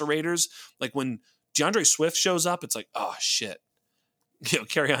eviscerators. Like when DeAndre Swift shows up, it's like, oh, shit.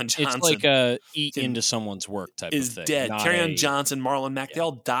 Kerryon Johnson. It's like a eat into someo's work type of thing. Is dead. Kerryon Johnson, Marlon Mack, they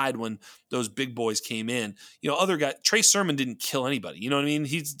all died when those big boys came in. Other guy, Trey Sermon didn't kill anybody. You know what I mean?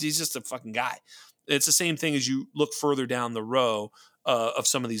 He's just a fucking guy. It's the same thing as you look further down the row of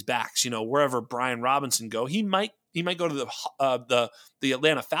some of these backs. Wherever Brian Robinson go, he might go to the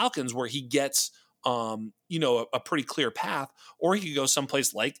Atlanta Falcons where he gets a pretty clear path, or he could go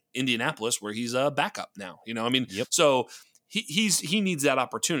someplace like Indianapolis where he's a backup now. So. He needs that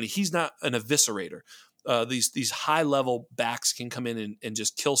opportunity. He's not an eviscerator. These high level backs can come in and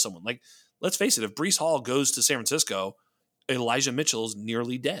just kill someone. Like, let's face it, if Breece Hall goes to San Francisco, Elijah Mitchell is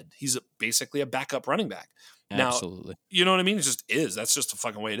nearly dead. He's basically a backup running back. Absolutely. Now, you know what I mean? It just is. That's just the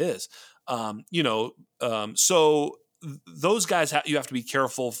fucking way it is. So those guys you have to be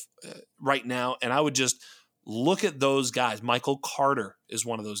careful right now. And I would just look at those guys. Michael Carter is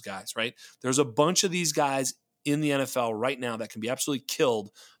one of those guys, right? There's a bunch of these guys in the NFL right now that can be absolutely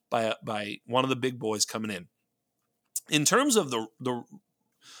killed by one of the big boys coming in. In terms of the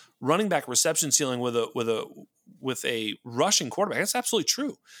running back reception ceiling with a rushing quarterback, that's absolutely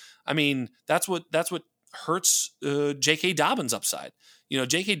true. I mean, that's what hurts J.K. Dobbins' upside.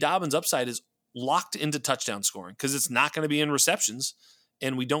 J.K. Dobbins' upside is locked into touchdown scoring because it's not going to be in receptions,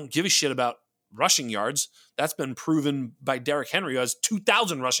 and we don't give a shit about rushing yards. That's been proven by Derrick Henry, who has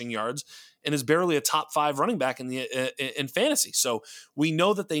 2,000 rushing yards and is barely a top 5 running back in fantasy. So we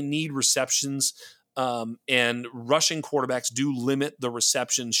know that they need receptions, and rushing quarterbacks do limit the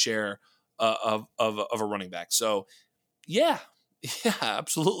reception share of a running back. So yeah,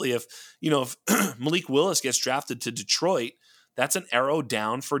 absolutely. If Malik Willis gets drafted to Detroit, that's an arrow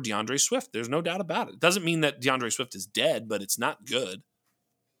down for DeAndre Swift. There's no doubt about it. It doesn't mean that DeAndre Swift is dead, but it's not good.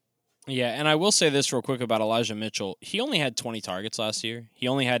 Yeah, and I will say this real quick about Elijah Mitchell. He only had 20 targets last year. He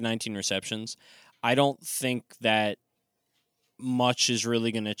only had 19 receptions. I don't think that much is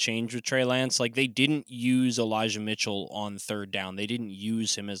really going to change with Trey Lance. Like, they didn't use Elijah Mitchell on third down. They didn't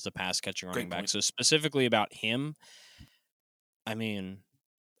use him as the pass-catching running back. So specifically about him, I mean,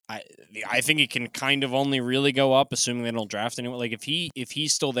 I think it can kind of only really go up, assuming they don't draft anyone. Like, if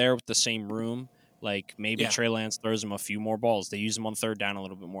he's still there with the same room, like maybe Trey Lance throws him a few more balls. They use him on third down a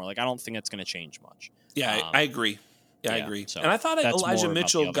little bit more. Like, I don't think that's going to change much. Yeah, I agree. I agree. So and I thought Elijah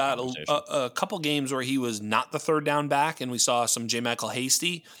Mitchell got a couple games where he was not the third down back, and we saw some J. Michael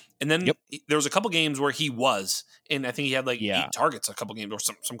Hasty. And then there was a couple games where he was, and I think he had 8 targets a couple games, or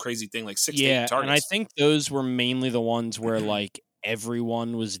some crazy thing, like 6 to 8 targets. And I think those were mainly the ones where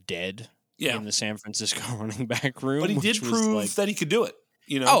everyone was dead in the San Francisco running back room. But he did prove that he could do it.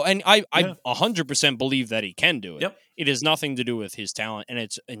 Oh, and I 100% believe that he can do it. Yep. It has nothing to do with his talent, and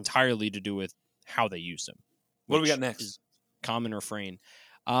it's entirely to do with how they use him. What do we got next? Is common refrain.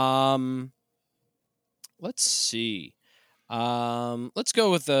 Let's see. Let's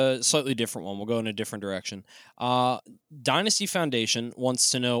go with a slightly different one. We'll go in a different direction. Dynasty Foundation wants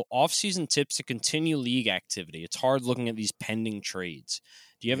to know off-season tips to continue league activity. It's hard looking at these pending trades.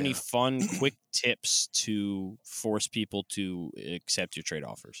 Do you have any fun, quick tips to force people to accept your trade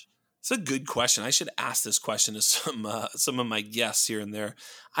offers? It's a good question. I should ask this question to some of my guests here and there.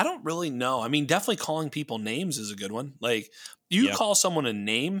 I don't really know. I mean, definitely calling people names is a good one. Like, you call someone a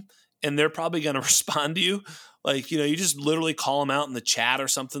name, and they're probably going to respond to you. Like, you just literally call them out in the chat or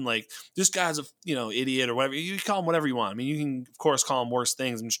something. Like, this guy's a idiot or whatever. You call him whatever you want. I mean, you can of course call him worse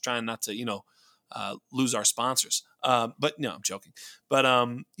things. I'm just trying not to lose our sponsors. But no, I'm joking. But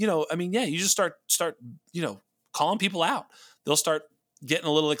you just start calling people out. They'll start getting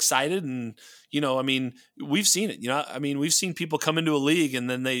a little excited, and we've seen it. We've seen people come into a league and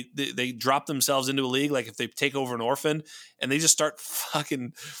then they drop themselves into a league, like if they take over an orphan, and they just start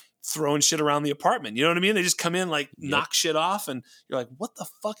fucking throwing shit around the apartment. You know what I mean? They just come in, like, knock shit off, and you're like, what the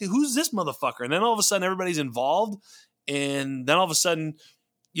fuck? Who's this motherfucker? And then all of a sudden everybody's involved, and then all of a sudden,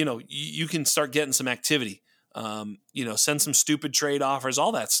 you can start getting some activity. Send some stupid trade offers,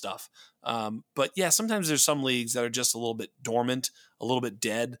 all that stuff. But yeah, sometimes there's some leagues that are just a little bit dormant, a little bit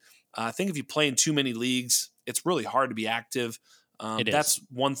dead. I think if you play in too many leagues, it's really hard to be active. That's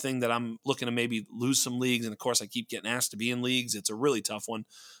one thing that I'm looking to maybe lose some leagues. And of course I keep getting asked to be in leagues. It's a really tough one.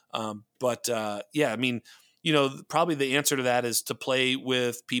 Probably the answer to that is to play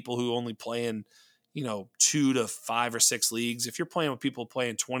with people who only play in, 2 to 5 or 6 leagues. If you're playing with people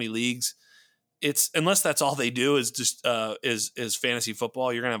playing 20 leagues, unless that's all they do is just is fantasy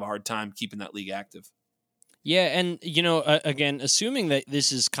football, you're gonna have a hard time keeping that league active. Yeah, and again, assuming that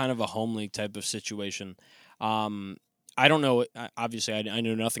this is kind of a home league type of situation, I don't know. Obviously, I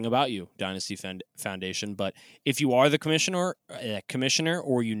know nothing about you, Dynasty Foundation. But if you are the commissioner,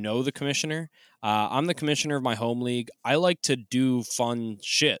 or you know the commissioner, I'm the commissioner of my home league. I like to do fun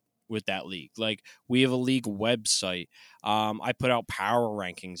shit with that league. Like, we have a league website. I put out power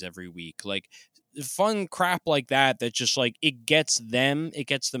rankings every week. Like, fun crap like that. That just, like, it gets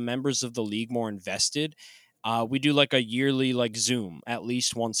the members of the league more invested. We do like a yearly, like, Zoom at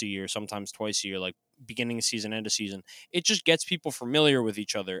least once a year, sometimes twice a year, like beginning of season, end of season. It just gets people familiar with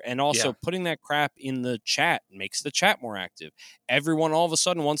each other. And also putting that crap in the chat makes the chat more active. Everyone all of a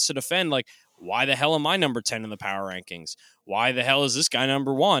sudden wants to defend, like, why the hell am I number 10 in the power rankings? Why the hell is this guy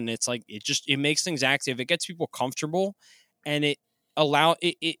number 1? It's like, it makes things active. It gets people comfortable, and it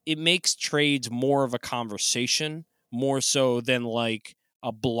makes trades more of a conversation, more so than like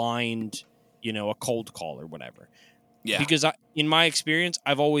a blind, a cold call or whatever. Yeah. Because in my experience,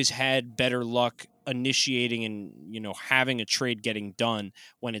 I've always had better luck initiating and, having a trade getting done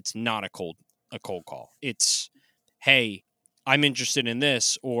when it's not a cold call. It's, hey, I'm interested in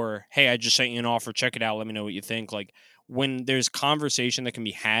this, or, hey, I just sent you an offer, check it out, let me know what you think. Like, when there's conversation that can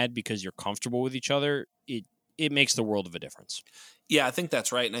be had because you're comfortable with each other, it makes the world of a difference. Yeah, I think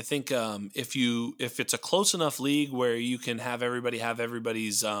that's right. And I think if it's a close enough league where you can have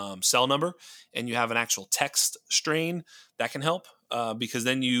everybody's cell number, and you have an actual text strain, that can help, because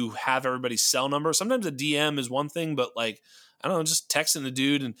then you have everybody's cell number. Sometimes a DM is one thing, but, like, I don't know, just texting the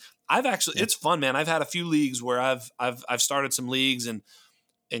dude. And it's fun, man. I've had a few leagues where I've started some leagues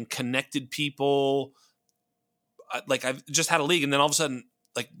and connected people. Like, I've just had a league, and then all of a sudden,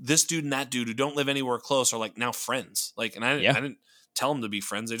 like, this dude and that dude who don't live anywhere close are, like, now friends. Like, and I didn't tell them to be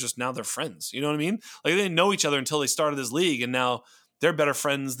friends. Now they're friends. You know what I mean? Like, they didn't know each other until they started this league, and now they're better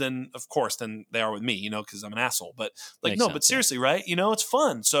friends than they are with me, because I'm an asshole. But, like, makes sense, but seriously, right? It's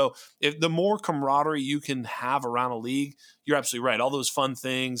fun. So if the more camaraderie you can have around a league, you're absolutely right. All those fun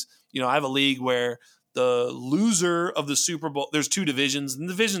things. I have a league where the loser of the Super Bowl, there's 2 divisions, and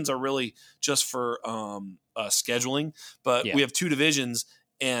divisions are really just for scheduling, but we have 2 divisions,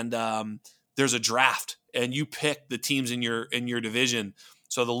 and there's a draft, and you pick the teams in your division.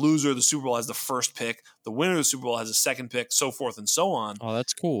 So the loser of the Super Bowl has the first pick, the winner of the Super Bowl has the second pick, so forth and so on. Oh,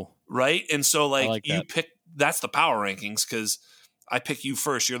 that's cool. Right? And so, like you that. pick, that's the power rankings, because I pick you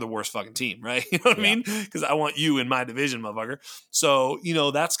first, you're the worst fucking team, right? You know what I mean? Because I want you in my division, motherfucker. So,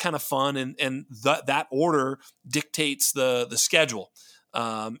 that's kind of fun, and that order dictates the schedule.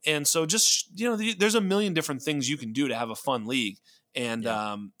 And so just, there's a million different things you can do to have a fun league. And,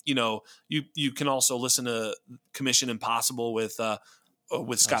 you can also listen to Commission Impossible with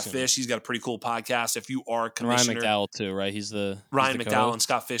Scott Fish. He's got a pretty cool podcast. If you are a commissioner. Ryan McDowell too, right? He's Ryan the McDowell co-host. And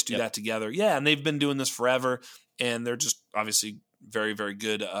Scott Fish do that together. Yeah. And they've been doing this forever, and they're just obviously very, very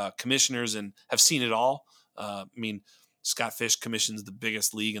good commissioners and have seen it all. Scott Fish commissions the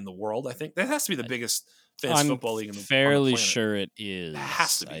biggest league in the world. I think that has to be the biggest fantasy football league in the world. Fairly sure it is. It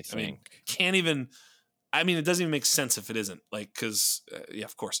has to be. I think. It doesn't even make sense if it isn't. Like, because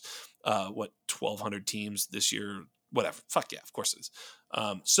of course, 1,200 teams this year, whatever. Fuck yeah, of course it is.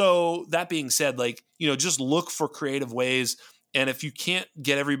 So that being said, like, just look for creative ways, and if you can't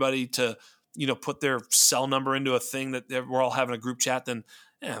get everybody to, put their cell number into a thing that we're all having a group chat, then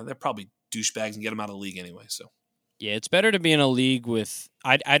they're probably douchebags and get them out of the league anyway. So yeah, it's better to be in a league with.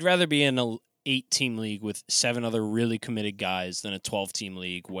 I'd rather be in a 8-team league with 7 other really committed guys than a 12-team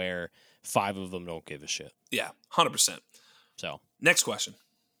league where 5 of them don't give a shit. Yeah, 100%. So next question.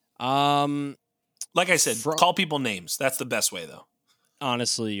 Like I said, call people names. That's the best way, though.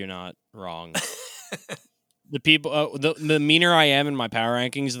 honestly, you're not wrong. The people, the meaner I am in my power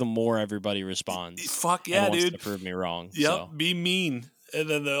rankings, the more everybody responds. Fuck and yeah, wants dude. to prove me wrong. Yep, So. be mean. And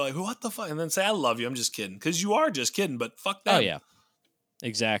then they're like, what the fuck? And then say, I love you. I'm just kidding. Because you are just kidding, but fuck them. Oh, yeah.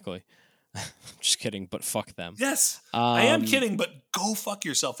 Exactly. Just kidding, but fuck them. Yes. I am kidding, but go fuck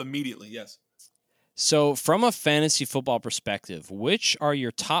yourself immediately. Yes. So, from a fantasy football perspective, which are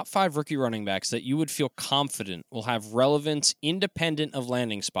your top 5 rookie running backs that you would feel confident will have relevance independent of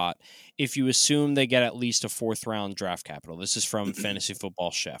landing spot if you assume they get at least a 4th round draft capital? This is from Fantasy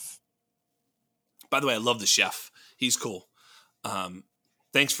Football Chef. By the way, I love the chef. He's cool.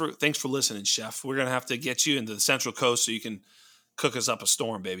 Thanks for listening, Chef. We're gonna have to get you into the Central Coast so you can cook us up a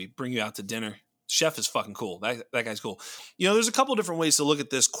storm, baby. Bring you out to dinner. Chef is fucking cool. That guy's cool. There's a couple different ways to look at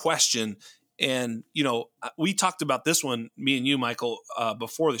this question. And, we talked about this one, me and you, Michael,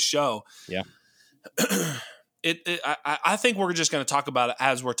 before the show. Yeah. I think we're just going to talk about it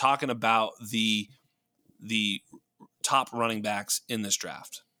as we're talking about the top running backs in this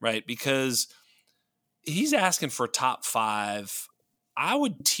draft, right? Because he's asking for top 5. I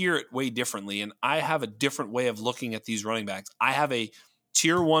would tier it way differently, and I have a different way of looking at these running backs. I have a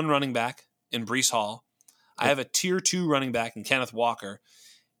tier 1 running back in Breece Hall. Yep. I have a tier 2 running back in Kenneth Walker.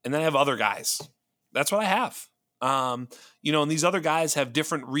 And then I have other guys. That's what I have. And these other guys have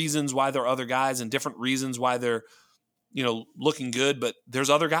different reasons why they're other guys and different reasons why they're, looking good, but there's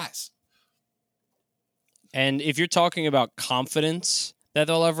other guys. And if you're talking about confidence that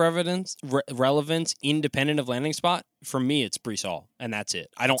they'll have relevance independent of landing spot, for me, it's Breece Hall, and that's it.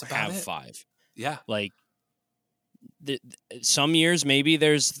 I don't have 5. Yeah. Like, some years, maybe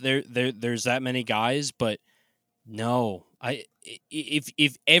there's that many guys, but no,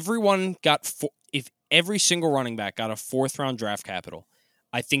 if everyone got if every single running back got a 4th round draft capital,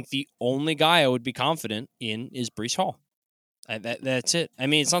 I think the only guy I would be confident in is Breece Hall. That's it. I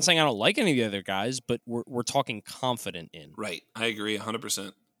mean, it's not saying I don't like any of the other guys, but we're talking confident in. Right. I agree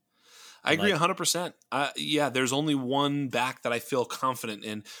 100%. I agree 100%. Yeah, there's only one back that I feel confident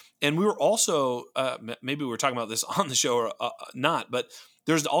in. And we were also, maybe we were talking about this on the show or not, but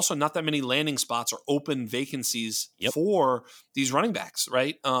there's also not that many landing spots or open vacancies for these running backs,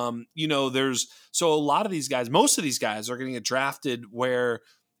 right? So a lot of these guys, most of these guys are going to get drafted where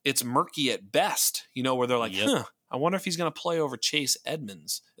it's murky at best, where they're like, I wonder if he's going to play over Chase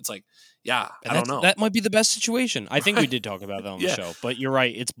Edmonds. It's like, I don't know. That might be the best situation. I think we did talk about that on the show, but you're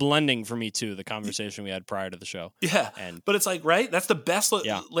right. It's blending for me too, the conversation we had prior to the show. Yeah. But it's like, right, that's the best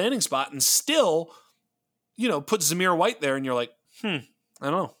landing spot. And still, put Zamir White there and you're like, I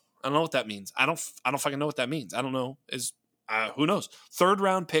don't know. I don't know what that means. I don't fucking know what that means. I don't know. Who knows? 3rd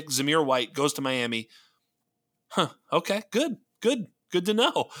round pick, Zamir White goes to Miami. Okay. Good to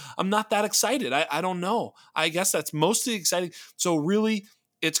know. I'm not that excited. I don't know. I guess that's mostly exciting. So really,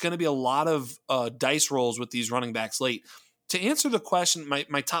 it's going to be a lot of dice rolls with these running backs late. To answer the question,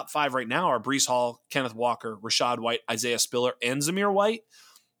 my top 5 right now are Breece Hall, Kenneth Walker, Rashad White, Isaiah Spiller, and Zamir White.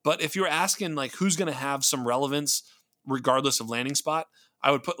 But if you're asking like who's going to have some relevance regardless of landing spot, I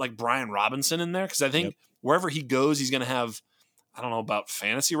would put like Brian Robinson in there because I think wherever he goes, he's going to have, I don't know about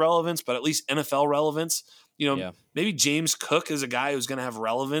fantasy relevance, but at least NFL relevance. Maybe James Cook is a guy who's going to have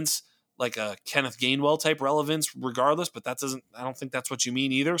relevance, like a Kenneth Gainwell type relevance regardless, but I don't think that's what you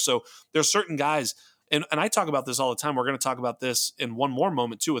mean either. So there's certain guys, and I talk about this all the time. We're going to talk about this in one more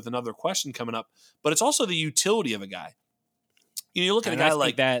moment too with another question coming up, but it's also the utility of a guy. You look at a guy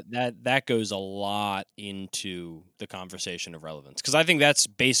like that goes a lot into the conversation of relevance because I think that's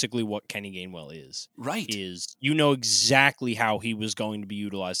basically what Kenny Gainwell is. Right. Is exactly how he was going to be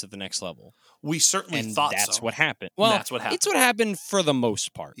utilized at the next level. We certainly thought that's what happened. Well, that's what happened. It's what happened for the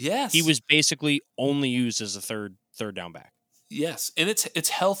most part. Yes. He was basically only used as a third down back. Yes, and it's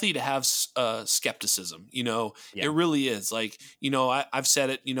healthy to have skepticism. It really is. Like, I've said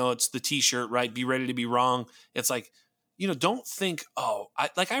it. It's the T-shirt, right? Be ready to be wrong. It's like, don't think,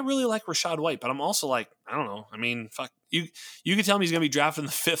 I really like Rashad White, but I'm also like, I don't know. I mean, fuck, you could tell me he's gonna be drafted in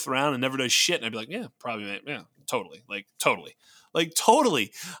the 5th round and never does shit, and I'd be like, yeah, probably, yeah, totally,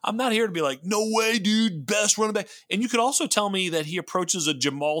 totally. I'm not here to be like, no way, dude, best running back. And you could also tell me that he approaches a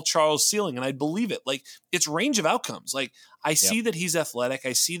Jamal Charles ceiling, and I'd believe it. Like, it's range of outcomes. Like, I see that he's athletic.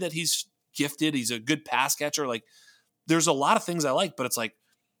 I see that he's gifted. He's a good pass catcher. Like, there's a lot of things I like, but it's like,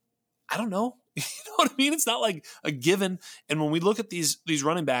 I don't know. You know what I mean? It's not like a given. And when we look at these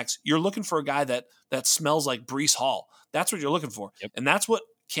running backs, you're looking for a guy that smells like Breece Hall. That's what you're looking for. Yep. And that's what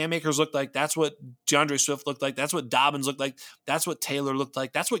Cam Akers looked like. That's what DeAndre Swift looked like. That's what Dobbins looked like. That's what Taylor looked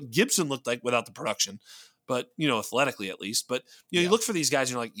like. That's what Gibson looked like without the production, but athletically at least. But you look for these guys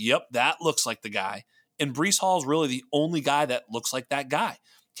and you're like, yep, that looks like the guy. And Brees Hall is really the only guy that looks like that guy.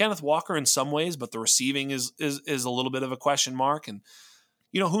 Kenneth Walker in some ways, but the receiving is a little bit of a question mark. And,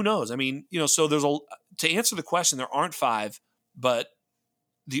 who knows? I mean, so to answer the question, there aren't 5, but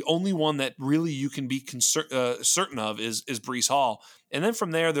the only one that really you can be certain of is Brees Hall. And then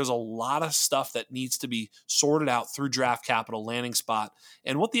from there, there's a lot of stuff that needs to be sorted out through draft capital, landing spot,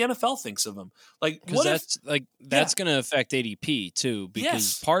 and what the NFL thinks of him. Like, what that's going to affect ADP too,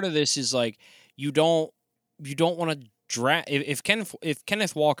 because part of this is like you don't want to draft if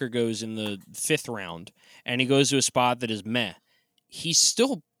Kenneth Walker goes in the 5th round and he goes to a spot that is meh,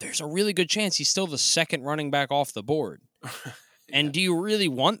 there's a really good chance he's still the 2nd running back off the board. And do you really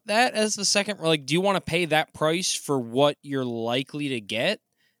want that as the 2nd? Like, do you want to pay that price for what you're likely to get?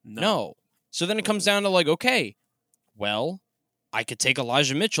 No. So then it comes down to like, okay, well, I could take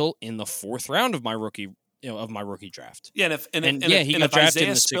Elijah Mitchell in the 4th round of my rookie draft. Yeah, he got drafted in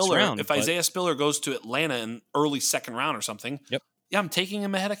the 6th round. If Isaiah Spiller goes to Atlanta in early 2nd round or something, yep. Yeah, I'm taking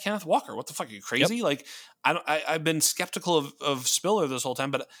him ahead of Kenneth Walker. What the fuck? Are you crazy? Yep. Like, I've been skeptical of Spiller this whole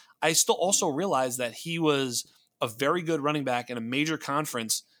time, but I still also realize that he was a very good running back in a major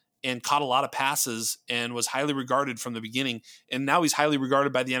conference and caught a lot of passes and was highly regarded from the beginning. And now he's highly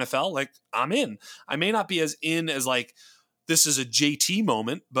regarded by the NFL. Like, I'm in. I may not be as in as like, this is a JT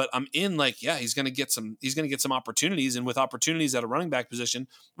moment, but I'm in like, yeah, he's going to get some opportunities. And with opportunities at a running back position,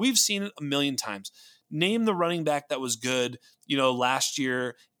 we've seen it a million times. Name the running back that was good, last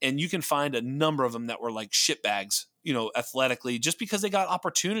year, and you can find a number of them that were like shitbags, athletically, just because they got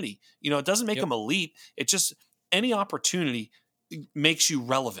opportunity. It doesn't make them elite. It just, any opportunity makes you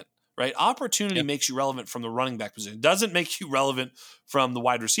relevant, right? Opportunity makes you relevant from the running back position. It doesn't make you relevant from the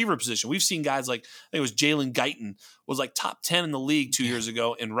wide receiver position. We've seen guys like, I think it was Jalen Guyton was like top 10 in the league 2 years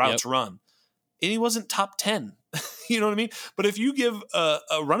ago in routes run. And he wasn't top 10. You know what I mean? But if you give a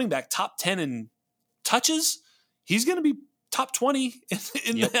running back top 10 in touches, he's going to be top 20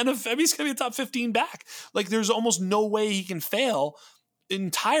 in the NFL. He's going to be a top 15 back. Like, there's almost no way he can fail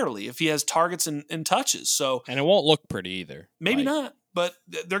entirely if he has targets and touches. So, and it won't look pretty either. Maybe not, but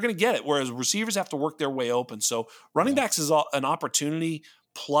they're going to get it. Whereas receivers have to work their way open. So running backs is an opportunity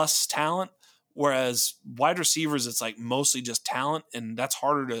plus talent. Whereas wide receivers, it's like mostly just talent, and that's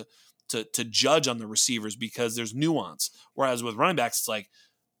harder to judge on the receivers because there's nuance. Whereas with running backs, it's like,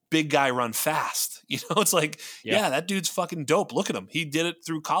 big guy run fast. It's like, yeah, that dude's fucking dope. Look at him. He did it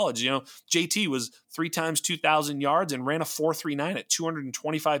through college. JT was 3 times 2,000 yards and ran a 4.39 at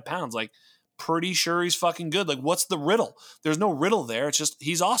 225 pounds. Like, pretty sure he's fucking good. Like, what's the riddle? There's no riddle there. It's just,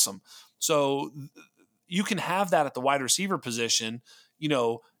 he's awesome. So you can have that at the wide receiver position.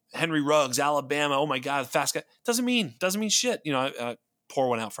 Henry Ruggs, Alabama. Oh my God, fast guy. Doesn't mean shit. Pour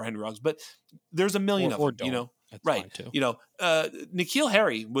one out for Henry Ruggs, but there's a million of them, That's right. N'Keal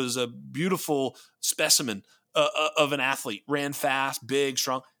Harry was a beautiful specimen of an athlete, ran fast, big,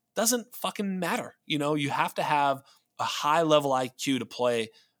 strong. Doesn't fucking matter. You have to have a high level IQ to play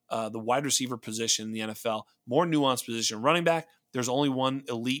the wide receiver position in the NFL, more nuanced position. Running back, there's only one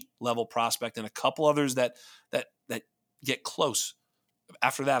elite level prospect and a couple others that get close.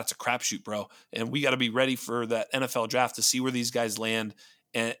 After that, it's a crapshoot, bro. And we got to be ready for that NFL draft to see where these guys land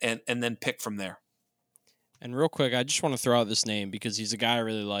and then pick from there. And real quick, I just want to throw out this name because he's a guy I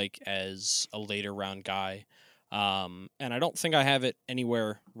really like as a later round guy. And I don't think I have it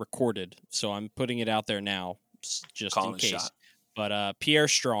anywhere recorded, so I'm putting it out there now just in case. But Pierre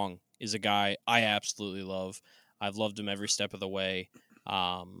Strong is a guy I absolutely love. I've loved him every step of the way.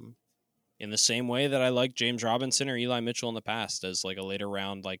 In the same way that I like James Robinson or Eli Mitchell in the past as like a later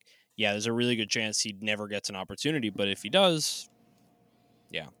round, like, yeah, there's a really good chance he never gets an opportunity, but if he does,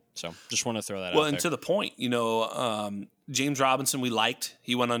 yeah. So just want to throw that out there. Well, and to the point, James Robinson, we liked.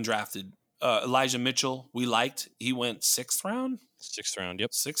 He went undrafted. Elijah Mitchell, we liked. He went 6th round? 6th round, yep.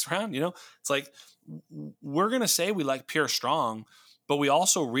 6th round, It's like, we're going to say we like Pierre Strong, but we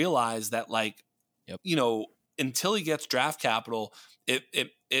also realize that, like, until he gets draft capital,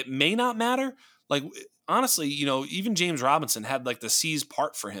 it may not matter. Like, honestly, even James Robinson had, like, the C's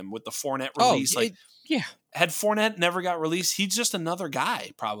part for him with the Fournette release. Had Fournette never got released, he's just another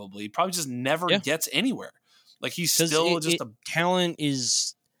guy, probably. He probably just never gets anywhere. Like, he's still talent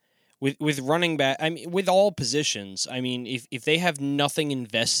is with running back. I mean, with all positions. I mean, if they have nothing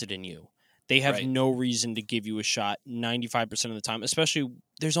invested in you, they have no reason to give you a shot 95% of the time. Especially,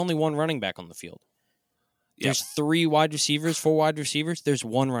 there's only one running back on the field. There's 3 wide receivers, 4 wide receivers. There's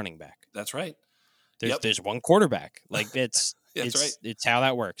one running back. That's right. There's one quarterback. Like, it's right. It's how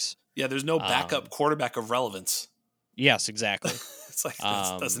that works. Yeah, there's no backup quarterback of relevance. Yes, exactly. It's like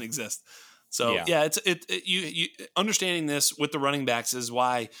that doesn't exist. So you understanding this with the running backs is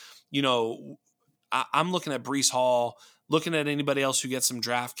why I'm looking at Breece Hall, looking at anybody else who gets some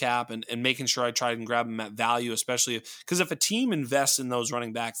draft cap and making sure I try and grab them at value, especially because if a team invests in those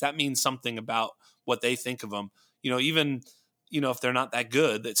running backs, that means something about what they think of them. Even if they're not that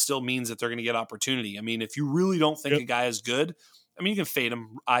good, that still means that they're going to get opportunity. I mean, if you really don't think a guy is good, I mean, you can fade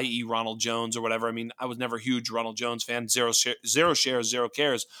him, i.e. Ronald Jones or whatever. I mean, I was never a huge Ronald Jones fan, zero shares, zero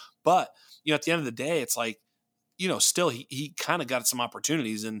cares. But, at the end of the day, it's like, still he kind of got some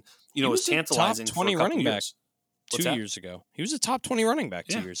opportunities and, was tantalizing top for a 20 couple running back years. 2 years ago. He was a top 20 running back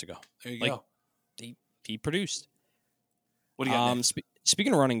 2 years ago. There you go. He produced. What do you got next?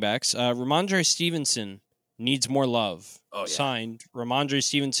 Speaking of running backs, Ramondre Stevenson needs more love. Oh, yeah. Signed, Ramondre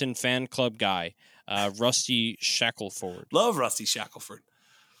Stevenson fan club guy, Rusty Shackelford. Love Rusty Shackelford.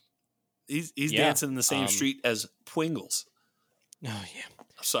 He's dancing in the same street as Pwingles. Oh yeah.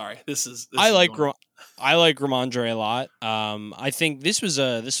 Sorry, I like Ramondre a lot. I think this was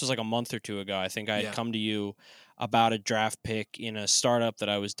like a month or two ago. I think I had come to you about a draft pick in a startup that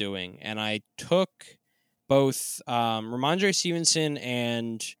I was doing, and I took both Ramondre Stevenson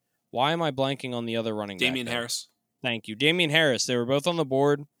and why am I blanking on the other running back? Damian Harris. Thank you, Damian Harris. They were both on the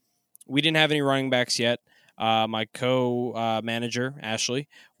board. We didn't have any running backs yet. My co-manager Ashley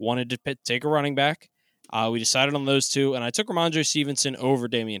wanted to take a running back. We decided on those two, and I took Ramondre Stevenson over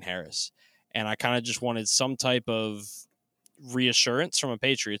Damian Harris. And I kind of just wanted some type of reassurance from a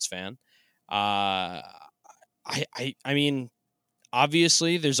Patriots fan. I mean,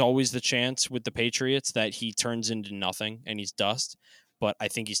 obviously, there's always the chance with the Patriots that he turns into nothing and he's dust. But I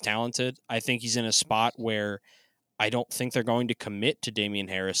think he's talented. I think he's in a spot where I don't think they're going to commit to Damian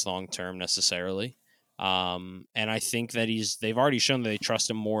Harris long term necessarily. And I think that they've already shown that they trust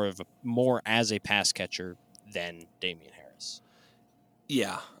him more as a pass catcher than Damian Harris.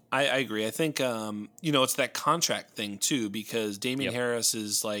 Yeah, I agree. I think it's that contract thing too, because Damian Harris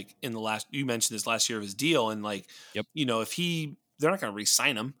is like you mentioned this last year of his deal, and like they're not going to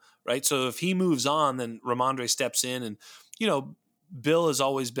re-sign him, right? So if he moves on, then Ramondre steps in, and Bill has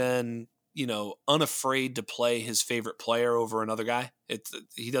always been unafraid to play his favorite player over another guy.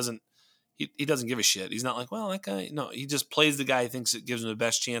 He doesn't give a shit. He's not like, well, that guy. No, he just plays the guy he thinks it gives him the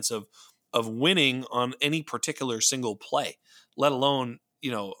best chance of winning on any particular single play, let alone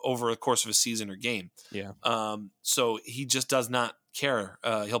over the course of a season or game. Yeah. So he just does not care.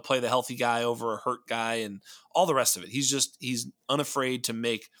 He'll play the healthy guy over a hurt guy and all the rest of it. He's unafraid to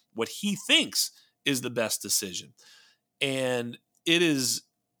make what he thinks is the best decision, and it is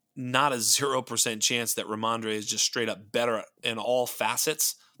not a 0% chance that Ramondre is just straight up better in all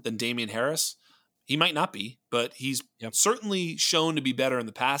facets than Damian Harris. He might not be, but he's certainly shown to be better in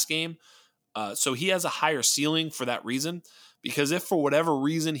the pass game. So he has a higher ceiling for that reason, because if for whatever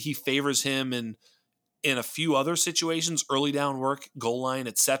reason he favors him in a few other situations, early down work, goal line,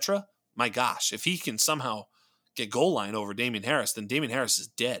 etc., my gosh, if he can somehow get goal line over Damian Harris, then Damian Harris is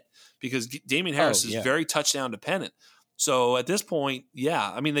dead, because Damian Harris is very touchdown dependent. So at this point,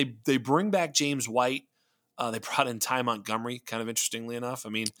 I mean, they bring back James White. They brought in Ty Montgomery, kind of interestingly enough. I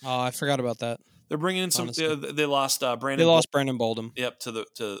mean, I forgot about that. They're bringing in some. They lost Brandon. They lost Brandon Bolden. Yep, to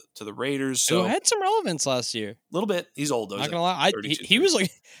the Raiders. So who had some relevance last year. A little bit. He's old though. Not gonna lie, he was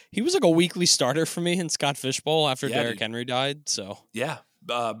like a weekly starter for me in Scott Fishbowl after Derrick Henry died. So yeah,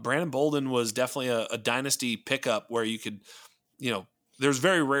 Brandon Bolden was definitely a dynasty pickup where you could, there's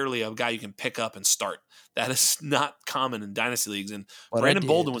very rarely a guy you can pick up and start. That is not common in dynasty leagues. And Brandon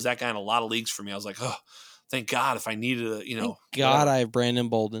Bolden was that guy in a lot of leagues for me. I was like, oh, thank God if I needed a, I have Brandon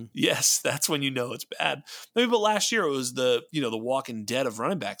Bolden. Yes, that's when it's bad. Maybe, but last year it was the walking dead of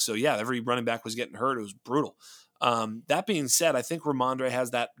running backs. So yeah, every running back was getting hurt. It was brutal. That being said, I think Ramondre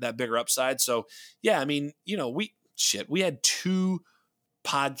has that bigger upside. So yeah, I mean, we had 2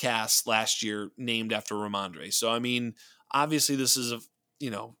 podcasts last year named after Ramondre. So I mean, obviously this is a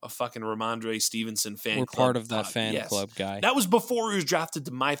fucking Ramondre Stevenson fan We're club. We're part of that fan club guy. That was before he was drafted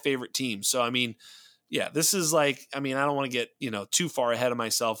to my favorite team. So I mean, yeah, this is like, I mean, I don't want to get, too far ahead of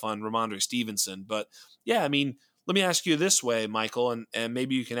myself on Ramondre Stevenson, but yeah, I mean, let me ask you this way, Michael, and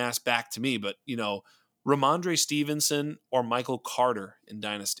maybe you can ask back to me, but Ramondre Stevenson or Michael Carter in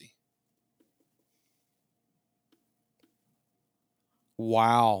Dynasty?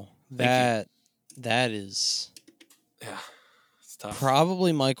 Wow. That is it's tough.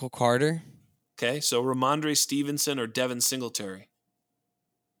 Probably Michael Carter. Okay, so Ramondre Stevenson or Devin Singletary?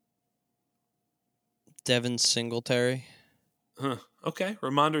 Devin Singletary. Huh. Okay,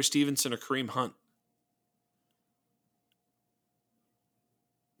 Ramondre Stevenson or Kareem Hunt?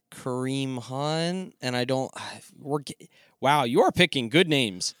 Kareem Hunt, and I don't. Wow, you are picking good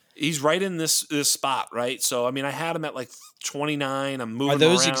names. He's right in this spot, right? So I mean, I had him at like 29. I'm moving. Are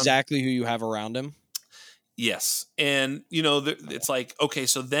those around. Exactly who you have around him? Yes. And, it's like, okay,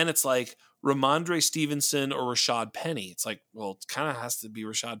 so then it's like Ramondre Stevenson or Rashad Penny. It's like, well, it kind of has to be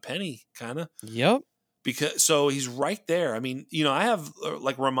Rashad Penny, kind of. Yep. Because so he's right there. I mean, I have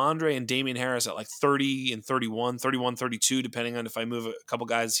like Ramondre and Damian Harris at like 30 and 31, 31, 32, depending on if I move a couple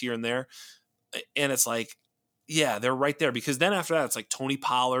guys here and there. And it's like, yeah, they're right there. Because then after that, it's like Tony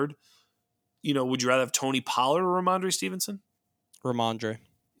Pollard. Would you rather have Tony Pollard or Ramondre Stevenson? Ramondre.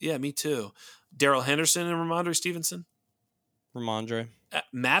 Yeah, me too. Darrell Henderson and Ramondre Stevenson? Ramondre.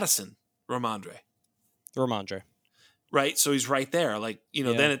 Madison, Ramondre. Ramondre. Right, so he's right there. Like,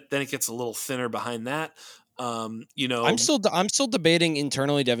 Yeah. then it gets a little thinner behind that. I'm still debating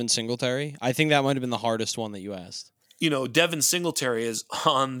internally Devin Singletary. I think that might have been the hardest one that you asked. Devin Singletary is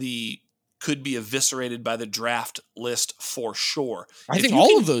on the could be eviscerated by the draft list for sure. I think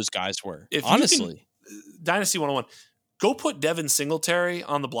all of those guys were, honestly. Dynasty 101, go put Devin Singletary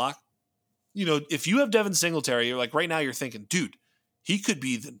on the block. If you have Devin Singletary, you're like, right now you're thinking, dude, he could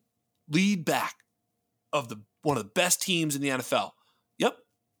be the lead back of one of the best teams in the NFL.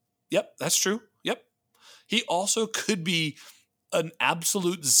 Yep, that's true. Yep. He also could be an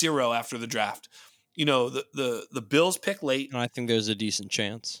absolute zero after the draft. The Bills pick late. And I think there's a decent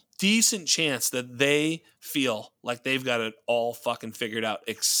chance that they feel like they've got it all fucking figured out,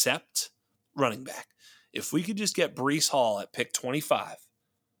 except running back. If we could just get Breece Hall at pick 25,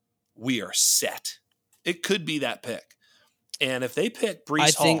 we are set. It could be that pick. And if they pick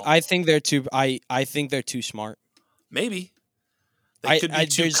Breece Hall, I think they're too smart. Maybe. They could be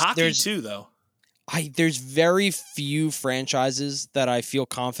too cocky too, though. There's very few franchises that I feel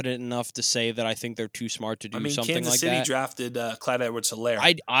confident enough to say that I think they're too smart to do something Kansas like City that. drafted Clyde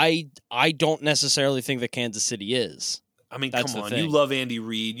Edwards-Helaire. I don't necessarily think that Kansas City is. I mean, come on. You love Andy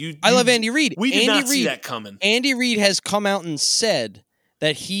Reid. I love Andy Reid. We did not see that coming. Andy Reid has come out and said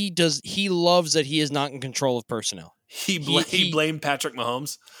that he loves that he is not in control of personnel. He blamed Patrick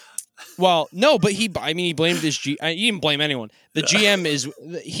Mahomes. Well, no, but he blamed his He didn't blame anyone. The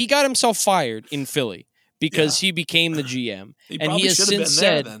GM he got himself fired in Philly because he became the GM. And he has since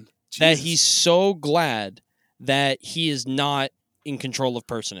said that he's so glad that he is not in control of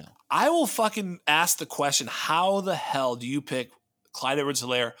personnel. I will fucking ask the question, how the hell do you pick Clyde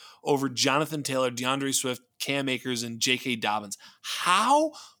Edwards-Helaire over Jonathan Taylor, DeAndre Swift, Cam Akers, and J.K. Dobbins?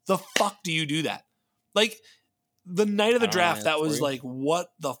 How the fuck do you do that? Like, the night of the draft, that was like, what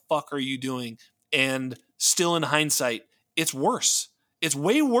the fuck are you doing? And still in hindsight, it's worse. It's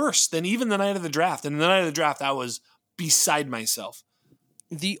way worse than even the night of the draft. And the night of the draft, I was beside myself.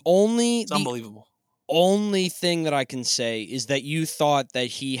 It's unbelievable. Only thing that I can say is that you thought that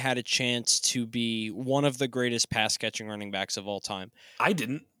he had a chance to be one of the greatest pass catching running backs of all time. I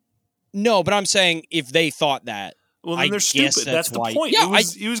didn't. No, but I'm saying if they thought that, well, then they're stupid. That's the point. Yeah,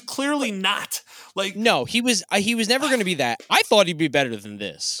 he was clearly not. Like, no, he was never going to be that. I thought he'd be better than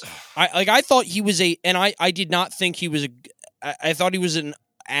this. I thought he was I did not think he was I thought he was an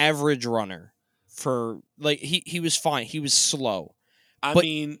average runner for he was fine. He was slow. I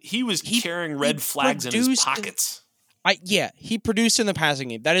mean, he was carrying red flags in his pockets. He produced in the passing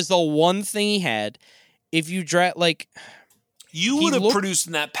game. That is the one thing he had. If you draft you would have produced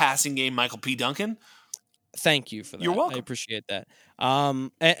in that passing game, Michael P. Duncan. Thank you for that. You're welcome. I appreciate that.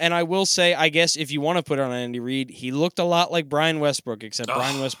 And I will say, I guess if you want to put it on Andy Reid, he looked a lot like Brian Westbrook, except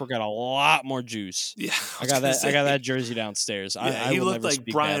Brian Westbrook had a lot more juice. Yeah, I got that jersey downstairs. Yeah, he looked like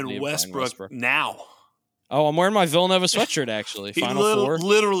Brian Westbrook now. Oh, I'm wearing my Villanova sweatshirt, actually. Final Four.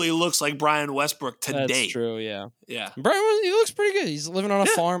 Literally looks like Brian Westbrook today. That's true, yeah. Yeah. Brian, he looks pretty good. He's living on a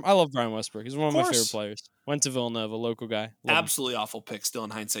farm. I love Brian Westbrook. He's one of my favorite players. Went to Villanova, local guy. Absolutely awful pick still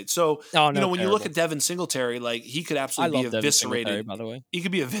in hindsight. So, when you look at Devin Singletary, like, he could absolutely be eviscerated. By the way. He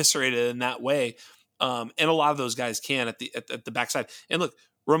could be eviscerated in that way. And a lot of those guys can at the backside. And look,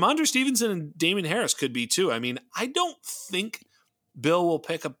 Ramondre Stevenson and Damian Harris could be too. I mean, I don't think Bill will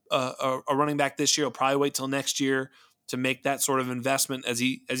pick a running back this year. He'll probably wait till next year to make that sort of investment as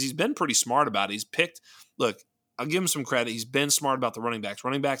he's been pretty smart about it. He's picked, look, I'll give him some credit. He's been smart about the running backs.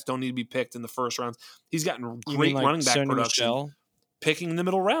 Running backs don't need to be picked in the first rounds. He's gotten great running back production picking in the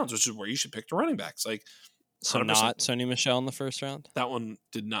middle rounds, which is where you should pick the running backs. Like, 100%. So not Sony Michel in the first round? That one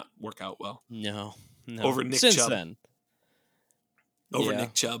did not work out well. No. Over Nick Since Chubb. Then. Over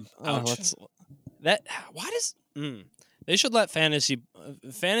Nick Chubb. Ouch. They should let fantasy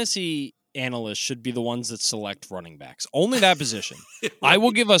analysts should be the ones that select running backs. Only that position. I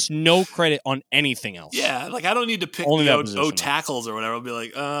will give us no credit on anything else. Yeah, like, I don't need to pick tackles or whatever. I'll be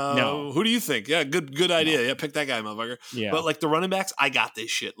like, no. Who do you think? Yeah, good idea. No. Yeah, pick that guy, motherfucker. Yeah. But like the running backs, I got this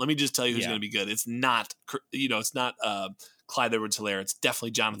shit. Let me just tell you who's going to be good. It's not, it's not Clyde Edwards-Helaire. It's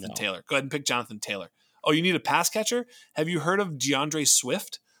definitely Jonathan Taylor. Go ahead and pick Jonathan Taylor. Oh, you need a pass catcher? Have you heard of DeAndre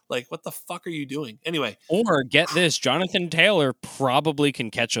Swift? Like, what the fuck are you doing? Anyway. Or get this, Jonathan Taylor probably can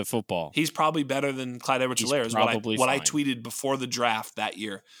catch a football. He's probably better than Clyde Edwards-Helaire. He's probably what I fine. tweeted before the draft that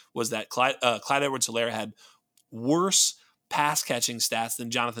year was that Clyde Edwards-Helaire had worse pass catching stats than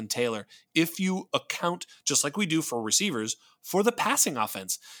Jonathan Taylor if you account, just like we do for receivers, for the passing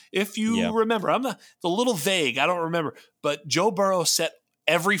offense. If you remember, I'm a little vague, I don't remember, but Joe Burrow set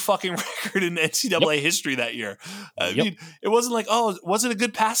every fucking record in NCAA history that year. I mean, it wasn't like, oh, was it a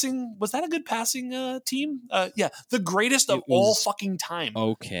good passing? Was that a good passing team? Yeah, the greatest of all fucking time.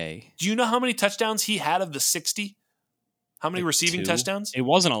 Okay. Do you know how many touchdowns he had of the 60? How many receiving touchdowns? It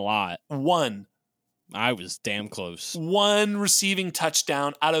wasn't a lot. 1. I was damn close. 1 receiving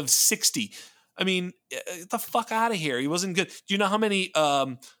touchdown out of 60. I mean, get the fuck out of here. He wasn't good. Do you know how many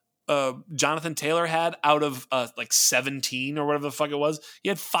Jonathan Taylor had out of like 17 or whatever the fuck it was? He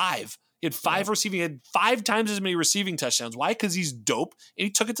had 5. He had 5 receiving. He had 5 times as many receiving touchdowns. Why? Because he's dope and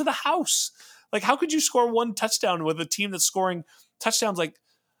he took it to the house. Like, how could you score 1 touchdown with a team that's scoring touchdowns like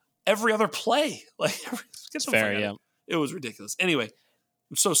every other play? Like, get the fair, fuck out. It was ridiculous. Anyway,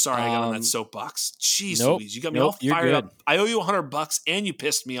 I'm so sorry I got on that soapbox. Jeez Louise, you got me all fired up. I owe you $100 and you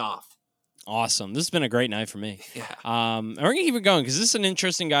pissed me off. Awesome. This has been a great night for me. Yeah. And we're going to keep it going because this is an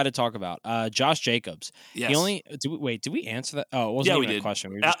interesting guy to talk about. Josh Jacobs. Yes. He only did we answer that? Oh, it wasn't even a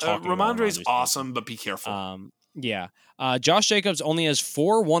question. We were just talking Ramondre's awesome, but be careful. Josh Jacobs only has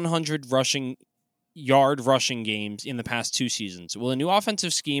 4 100 yard rushing games in the past 2 seasons. Will a new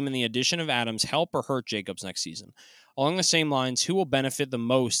offensive scheme and the addition of Adams help or hurt Jacobs next season? Along the same lines, who will benefit the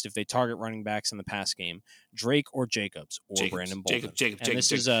most if they target running backs in the pass game? Drake or Jacobs or Brandon Bolden?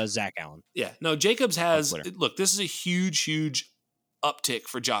 This is Zach Allen. Yeah. No, Jacobs has – look, this is a huge, huge uptick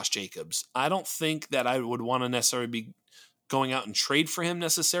for Josh Jacobs. I don't think that I would want to necessarily be going out and trade for him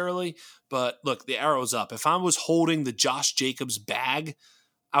necessarily. But, look, the arrow's up. If I was holding the Josh Jacobs bag,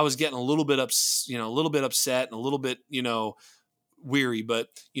 I was getting a little bit upset and a little bit, weary, but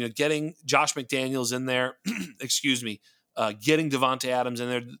getting Josh McDaniels in there, getting Davante Adams in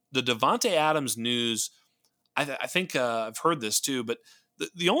there. The Davante Adams news, I think I've heard this too, but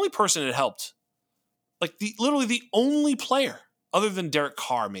the only person it helped, like literally the only player other than Derek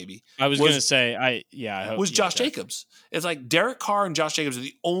Carr, maybe I was going to say, was Josh Jacobs. It's like Derek Carr and Josh Jacobs are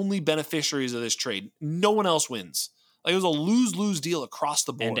the only beneficiaries of this trade. No one else wins. Like, it was a lose-lose deal across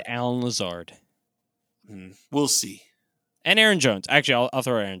the board. And Alan Lazard. We'll see. And Aaron Jones. Actually, I'll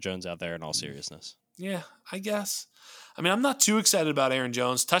throw Aaron Jones out there in all seriousness. Yeah, I guess. I mean, I'm not too excited about Aaron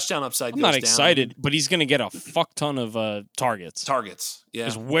Jones. Touchdown upside goes down. I'm not excited, but he's going to get a fuck ton of targets. Yeah.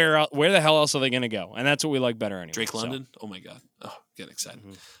 Because where the hell else are they going to go? And that's what we like better anyway. Drake London? Oh, my God. Oh, get excited.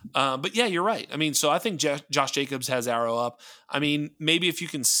 But, yeah, you're right. I mean, so I think Josh Jacobs has arrow up. I mean, maybe if you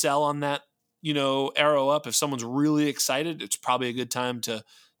can sell on that, arrow up, if someone's really excited, it's probably a good time to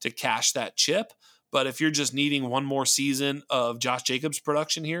cash that chip. But if you're just needing one more season of Josh Jacobs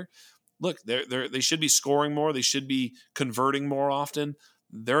production here, look, they should be scoring more. They should be converting more often.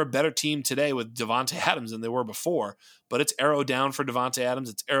 They're a better team today with Davante Adams than they were before. But it's arrow down for Davante Adams.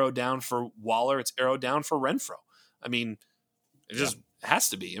 It's arrow down for Waller. It's arrow down for Renfro. I mean, it just has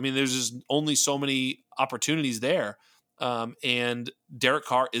to be. I mean, there's just only so many opportunities there. And Derek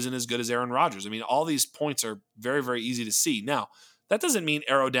Carr isn't as good as Aaron Rodgers. I mean, all these points are very, very easy to see. Now, that doesn't mean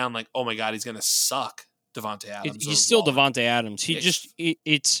arrow down like, oh my God, he's going to suck Davante Adams. He's still Davante Adams.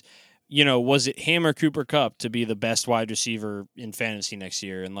 It's was it him or Cooper Kupp to be the best wide receiver in fantasy next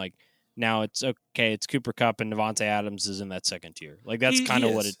year? And like, now it's okay. It's Cooper Kupp and Davante Adams is in that second tier. Like, that's kind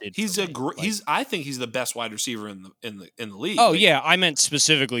of what it did. I think he's the best wide receiver in the league. Oh, yeah, I meant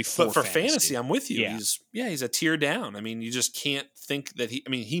specifically for fantasy. I'm with you. Yeah. He's a tier down. I mean, you just can't think that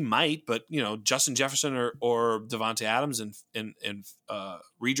he might, but Justin Jefferson or Davante Adams in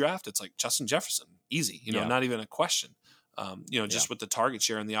redraft, it's like Justin Jefferson, easy. Not even a question. Just with the target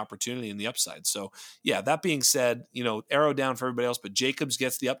share and the opportunity and the upside. So yeah, that being said, arrow down for everybody else, but Jacobs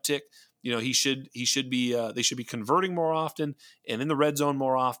gets the uptick. He should be, they should be converting more often and in the red zone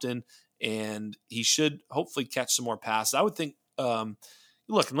more often. And he should hopefully catch some more passes. I would think, I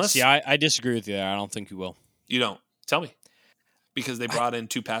disagree with you there. I don't think he will. You don't? Tell me. Because they brought in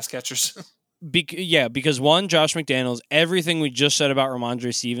 2 pass catchers. Because one, Josh McDaniels, everything we just said about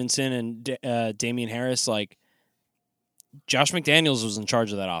Ramondre Stevenson and Damian Harris, like, Josh McDaniels was in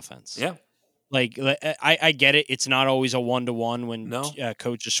charge of that offense. Yeah. Like, I get it. It's not always a 1-to-1 when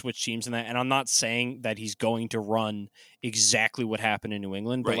coaches switch teams and that. And I'm not saying that he's going to run exactly what happened in New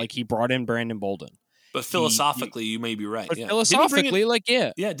England, but like, he brought in Brandon Bolden. But philosophically, you may be right. But philosophically,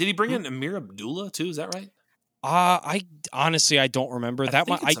 Yeah. Did he bring in Amir Abdullah too? Is that right? I honestly I don't remember I that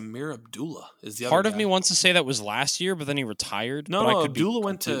one. think it's Amir Abdullah is the other Part of me guy. wants to say that was last year, but then he retired. No, But I no, could be Abdullah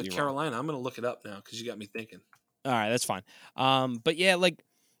went to completely wrong. Carolina. I'm going to look it up now because you got me thinking. All right, that's fine. But yeah, like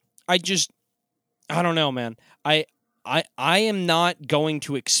I just I don't know, man. I am not going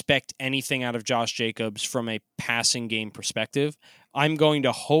to expect anything out of Josh Jacobs from a passing game perspective. I'm going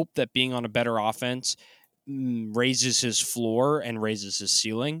to hope that being on a better offense raises his floor and raises his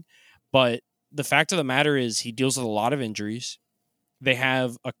ceiling. But the fact of the matter is he deals with a lot of injuries. They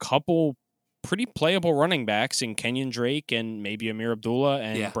have a couple pretty playable running backs in Kenyon Drake and maybe Amir Abdullah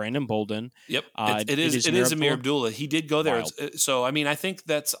and Yeah. Brandon Bolden. Yep, it is Amir Abdullah. He did go there. Wild. So, I mean, I think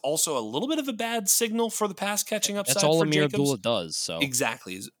that's also a little bit of a bad signal for the pass catching That's upside all for Amir Jacobs. Abdullah does. So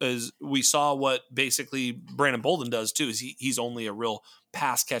Exactly, as we saw what basically Brandon Bolden does too. Is he's only a real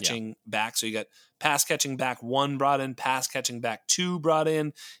pass catching back. So you got pass catching back 1 brought in, pass catching back 2 brought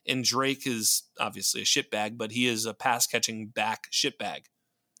in, and Drake is obviously a shitbag, but he is a pass catching back shitbag.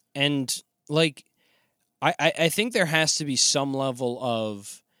 And like I think there has to be some level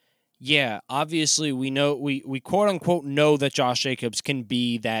of obviously we know we quote unquote know that Josh Jacobs can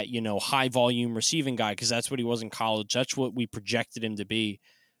be that, high volume receiving guy because that's what he was in college. That's what we projected him to be.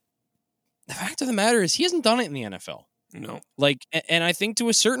 The fact of the matter is he hasn't done it in the NFL. No. Like, and I think to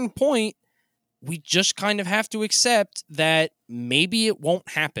a certain point, we just kind of have to accept that maybe it won't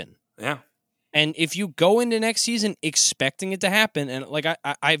happen. Yeah. And if you go into next season expecting it to happen, and like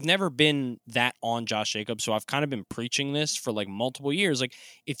I've never been that on Josh Jacobs, so I've kind of been preaching this for like multiple years. Like,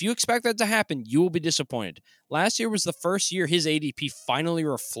 if you expect that to happen, you will be disappointed. Last year was the first year his ADP finally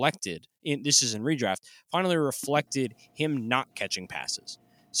reflected, this is in redraft, finally reflected him not catching passes.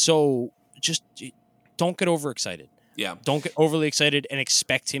 So just don't get overexcited. Yeah. Don't get overly excited and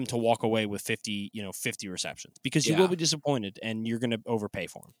expect him to walk away with 50 receptions because you will be disappointed and you're going to overpay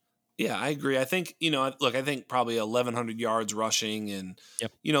for him. Yeah, I agree. I think, I think probably 1,100 yards rushing. And,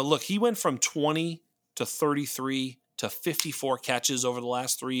 Yep. Look, he went from 20 to 33 to 54 catches over the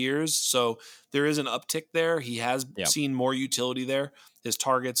last 3 years. So there is an uptick there. He has seen more utility there. His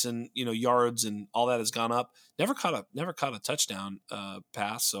targets and, yards and all that has gone up. Never caught a touchdown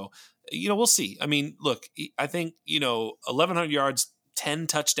pass. So, we'll see. I mean, look, I think, 1,100 yards, 10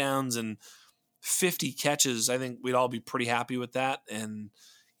 touchdowns and 50 catches. I think we'd all be pretty happy with that. And,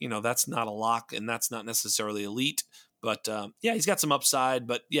 that's not a lock and that's not necessarily elite, but he's got some upside,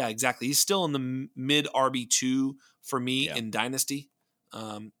 but yeah, exactly. He's still in the mid RB2 for me in Dynasty.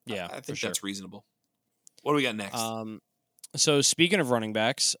 I think that's reasonable. What do we got next? So speaking of running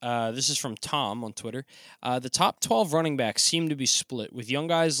backs, this is from Tom on Twitter. The top 12 running backs seem to be split with young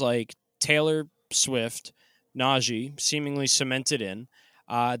guys like Taylor Swift, Najee seemingly cemented in.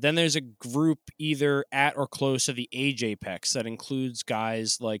 Then there's a group either at or close to the age apex that includes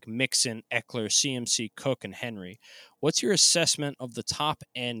guys like Mixon, Eckler, CMC, Cook, and Henry. What's your assessment of the top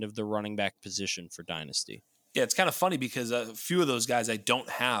end of the running back position for Dynasty? Yeah, it's kind of funny because a few of those guys I don't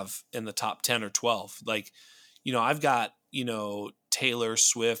have in the top 10 or 12. Like, I've got, Taylor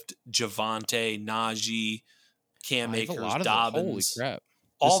Swift, Javonte, Najee, Cam Akers, Dobbins. Holy crap.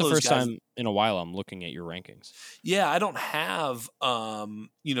 All this is the first guys, time in a while I'm looking at your rankings. Yeah, I don't have, Dalvin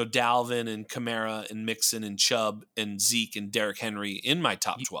and Kamara and Mixon and Chubb and Zeke and Derrick Henry in my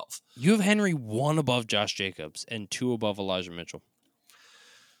top 12. You have Henry 1 above Josh Jacobs and 2 above Elijah Mitchell.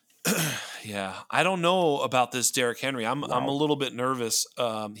 Yeah, I don't know about this Derrick Henry. I'm a little bit nervous.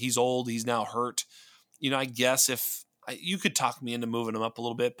 He's old. He's now hurt. I guess if you could talk me into moving him up a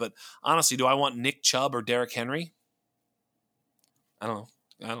little bit, but honestly, do I want Nick Chubb or Derrick Henry? I don't know.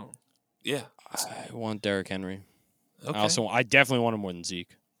 Yeah. I want Derrick Henry. Okay. I definitely want him more than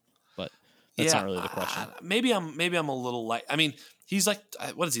Zeke, but that's not really the question. Maybe I'm a little light. I mean, he's like,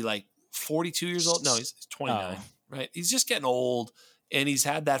 what is he, like 42 years old? No, he's 29, right? He's just getting old and he's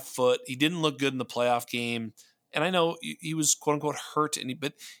had that foot. He didn't look good in the playoff game. And I know he was quote unquote hurt,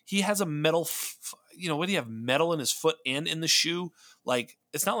 but he has a metal, what do you have, metal in his foot and in the shoe? Like,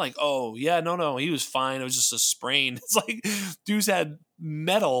 it's not like, oh, yeah, no, he was fine. It was just a sprain. It's like, dude's had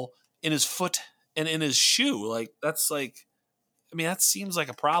metal in his foot and in his shoe. Like, that's like, I mean, that seems like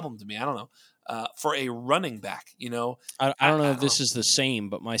a problem to me. I don't know. For a running back, I don't know if this is the same,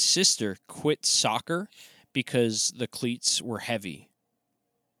 but my sister quit soccer because the cleats were heavy.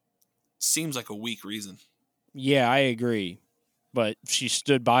 Seems like a weak reason. Yeah, I agree. But she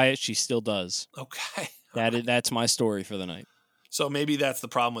stood by it. She still does. Okay. That's my story for the night. So maybe that's the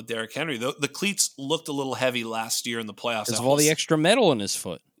problem with Derrick Henry. The cleats looked a little heavy last year in the playoffs. Because of all the extra metal in his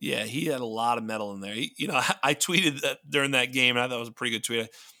foot. Yeah, he had a lot of metal in there. I tweeted that during that game, and I thought it was a pretty good tweet.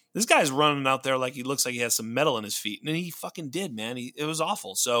 This guy's running out there like he looks like he has some metal in his feet, and he fucking did, man. It was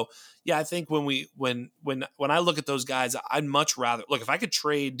awful. So yeah, I think when I look at those guys, I'd much rather look if I could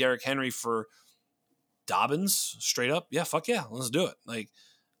trade Derrick Henry for Dobbins straight up. Yeah, fuck yeah, let's do it. Like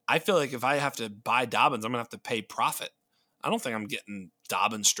I feel like if I have to buy Dobbins, I'm gonna have to pay profit. I don't think I'm getting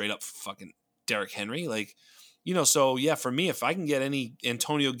Dobbins straight up for fucking Derrick Henry. Like, so yeah, for me, if I can get any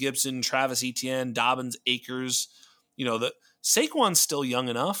Antonio Gibson, Travis Etienne, Dobbins, Akers, the Saquon's still young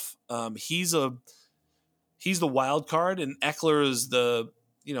enough. He's the wild card, and Eckler is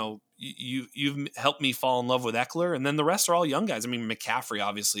you've helped me fall in love with Eckler, and then the rest are all young guys. I mean, McCaffrey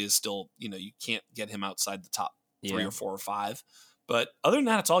obviously is still, you can't get him outside the top 3 or 4 or 5. But other than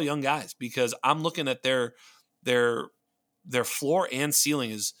that, it's all young guys because I'm looking at their floor and ceiling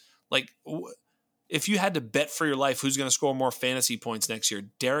is like, if you had to bet for your life who's going to score more fantasy points next year,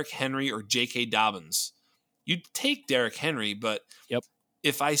 Derrick Henry or J.K. Dobbins, you'd take Derrick Henry. But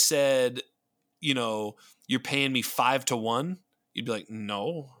if I said, you're paying me 5-1, you'd be like,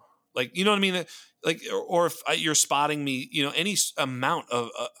 no. Like, you know what I mean? Like, or if you're spotting me, any amount of,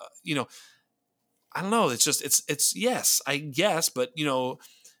 I don't know. It's just, it's yes, I guess, but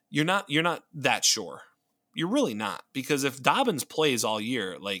you're not that sure. You're really not, because if Dobbins plays all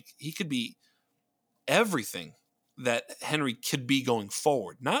year, like he could be everything that Henry could be going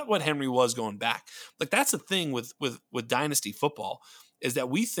forward, not what Henry was going back. Like that's the thing with dynasty football is that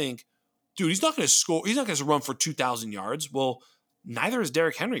we think, dude, he's not going to score. He's not going to run for 2,000 yards. Well, neither is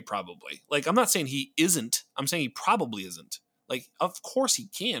Derrick Henry probably. Like I'm not saying he isn't. I'm saying he probably isn't. Like of course he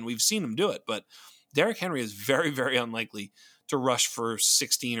can. We've seen him do it, but Derrick Henry is very, very unlikely to rush for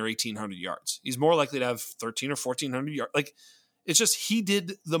 1,600 or 1,800 yards. He's more likely to have 1,300 or 1,400 yards. Like, it's just he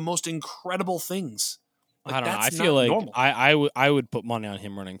did the most incredible things. Like, I don't know. I that's feel not like normal. I would put money on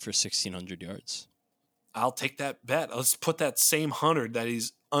him running for 1,600 yards. I'll take that bet. Let's put that same 100 that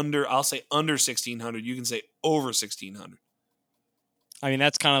he's under. I'll say under 1,600. You can say over 1,600. I mean,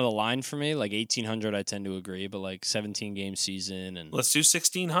 that's kind of the line for me. Like 1,800, I tend to agree, but like 17 game season and let's do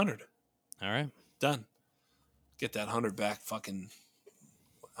 1,600. All right. Done. Get that 100 back. Fucking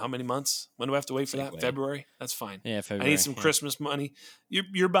how many months? When do I have to wait for that? February? That's fine. Yeah, February. I need some Christmas money.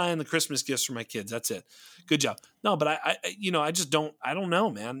 You're buying the Christmas gifts for my kids. That's it. Good job. No, but I just don't. I don't know,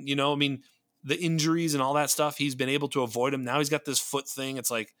 man. I mean, the injuries and all that stuff. He's been able to avoid them. Now he's got this foot thing.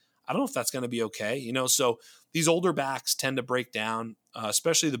 It's like I don't know if that's going to be okay. So these older backs tend to break down,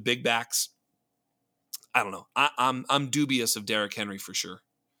 especially the big backs. I don't know. I'm dubious of Derrick Henry for sure.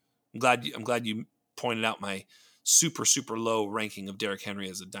 I'm glad you pointed out my super, super low ranking of Derrick Henry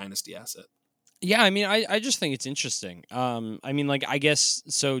as a dynasty asset. Yeah, I mean, I just think it's interesting. I mean, like, I guess,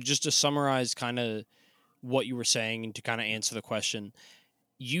 so just to summarize kind of what you were saying and to kind of answer the question,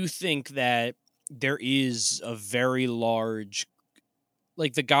 you think that there is a very large,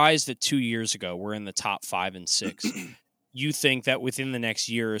 like the guys that 2 years ago were in the top 5 and 6, you think that within the next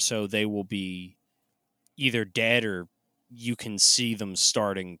year or so, they will be either dead or you can see them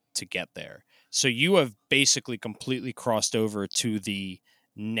starting to get there. So you have basically completely crossed over to the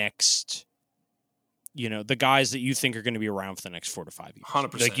next, the guys that you think are going to be around for the next 4 to 5 years.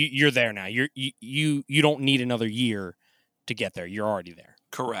 100%. Like you're there now. You don't need another year to get there. You're already there.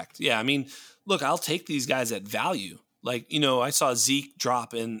 Correct. Yeah. I mean, look, I'll take these guys at value. Like, I saw Zeke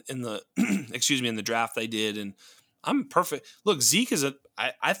drop in the, in the draft they did, and I'm perfect. Look, Zeke is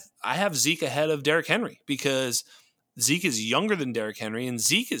I have Zeke ahead of Derrick Henry because Zeke is younger than Derrick Henry, and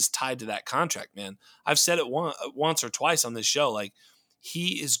Zeke is tied to that contract, man. I've said it once or twice on this show. Like,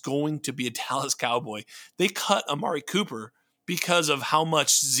 he is going to be a Dallas Cowboy. They cut Amari Cooper because of how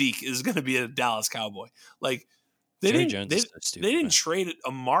much Zeke is going to be a Dallas Cowboy. Like, they didn't trade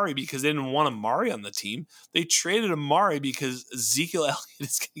Amari because they didn't want Amari on the team. They traded Amari because Ezekiel Elliott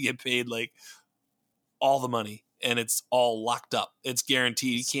is going to get paid like all the money, and it's all locked up. It's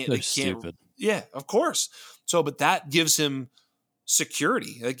guaranteed. Stupid. Yeah, of course. So, but that gives him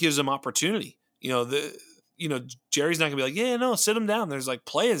security. That gives him opportunity. Jerry's not gonna be like, yeah, no, sit him down. There's like,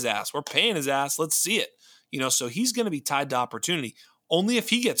 play his ass. We're paying his ass. Let's see it. So he's gonna be tied to opportunity. Only if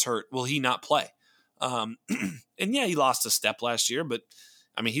he gets hurt will he not play. And yeah, he lost a step last year, but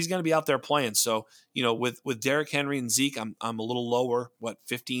I mean, he's gonna be out there playing. So, with Derrick Henry and Zeke, I'm a little lower,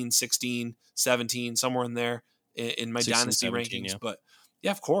 15, 16, 17, somewhere in there in my 16, dynasty 17, rankings. yeah. But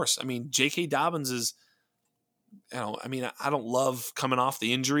yeah, of course. I mean, J.K. Dobbins is, I don't love coming off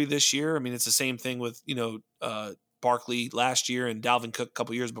the injury this year. I mean, it's the same thing with, Barkley last year and Dalvin Cook a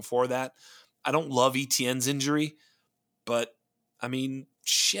couple years before that. I don't love Etienne's injury, but I mean,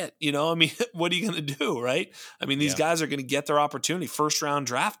 shit, what are you going to do, right? I mean, these guys are going to get their opportunity, first round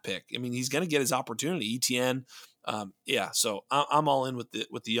draft pick. I mean, he's going to get his opportunity. Etienne, So I'm all in with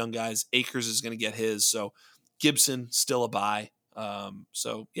the young guys. Akers is going to get his. So Gibson still a buy.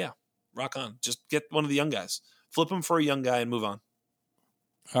 So yeah, rock on. Just get one of the young guys. Flip them for a young guy and move on.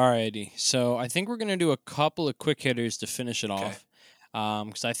 Alrighty, so I think we're gonna do a couple of quick hitters to finish it Okay. off,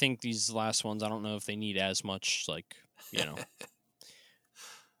 because I think these last ones, I don't know if they need as much, like,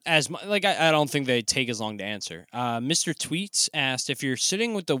 I don't think they take as long to answer. Mr. Tweets asked if you're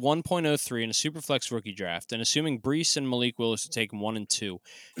sitting with the 1.03 in a Superflex rookie draft, and assuming Brees and Malik Willis would take 1 and 2,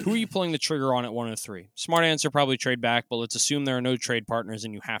 who are you pulling the trigger on at 103? Smart answer, probably trade back, but let's assume there are no trade partners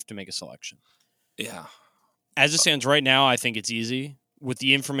and you have to make a selection. Yeah. As it stands right now, I think it's easy. With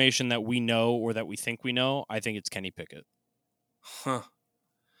the information that we know or that we think we know, I think it's Kenny Pickett. Huh.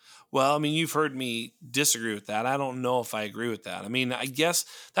 Well, I mean, you've heard me disagree with that. I don't know if I agree with that. I mean, I guess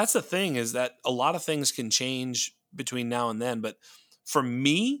that's the thing is that a lot of things can change between now and then. But for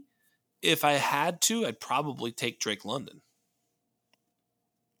me, if I had to, I'd probably take Drake London.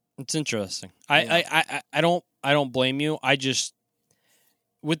 It's interesting. Yeah. I don't blame you. I just,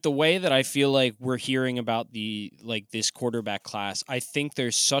 with the way that I feel like we're hearing about this quarterback class, I think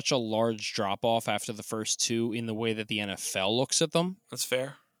there's such a large drop off after the first two in the way that the NFL looks at them. That's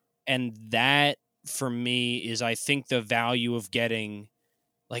fair. And that, for me, is I think the value of getting,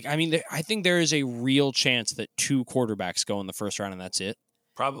 I think there is a real chance that 2 quarterbacks go in the first round and that's it.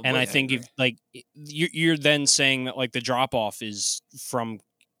 Probably. And I think if you're then saying that the drop off is from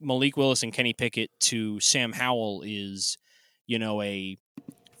Malik Willis and Kenny Pickett to Sam Howell is, a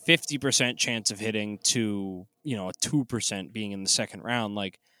 50% chance of hitting to, a 2% being in the second round.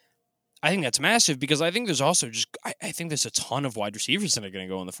 I think that's massive because I think there's also I think there's a ton of wide receivers that are going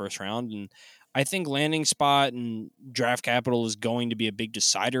to go in the first round. And I think landing spot and draft capital is going to be a big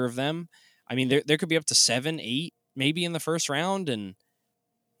decider of them. I mean, there could be up to 7, 8 maybe in the first round. And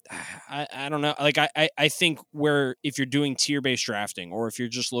I don't know. I think where if you're doing tier-based drafting or if you're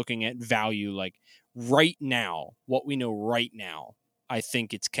just looking at value, right now, what we know right now, I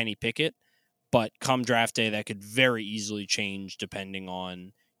think it's Kenny Pickett. But come draft day, that could very easily change depending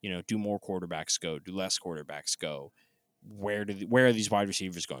on, do more quarterbacks go? Do less quarterbacks go? Where are these wide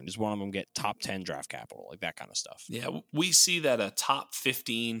receivers going? Does one of them get top 10 draft capital? Like that kind of stuff. Yeah, we see that a top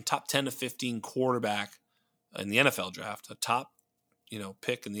 10 to 15 quarterback in the NFL draft, a top,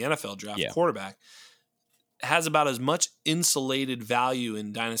 pick in the NFL draft quarterback has about as much insulated value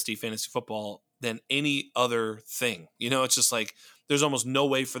in dynasty fantasy football than any other thing. It's just like there's almost no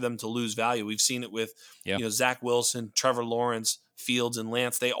way for them to lose value. We've seen it with, Zach Wilson, Trevor Lawrence, Fields, and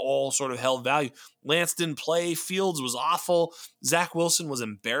Lance. They all sort of held value. Lance didn't play. Fields was awful. Zach Wilson was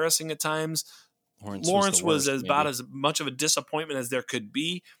embarrassing at times. Lawrence was about as much of a disappointment as there could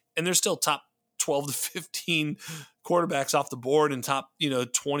be. And they're still top 12 to 15 quarterbacks off the board and top,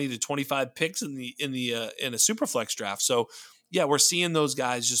 20 to 25 picks in a super flex draft. So yeah, we're seeing those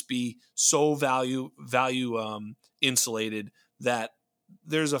guys just be so value insulated that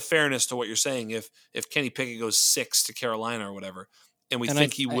there's a fairness to what you're saying. If Kenny Pickett goes 6 to Carolina or whatever, and we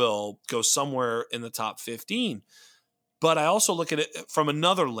think he will go somewhere in the top 15. But I also look at it from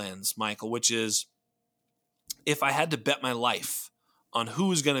another lens, Michael, which is if I had to bet my life on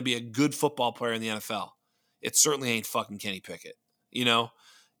who's going to be a good football player in the NFL, it certainly ain't fucking Kenny Pickett.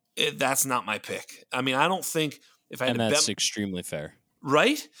 That's not my pick. I mean, I don't think if I had to bet. And that's extremely fair.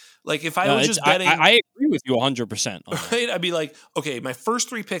 Right? Like if I was just betting. I agree with you 100%. Right? I'd be like, okay, my first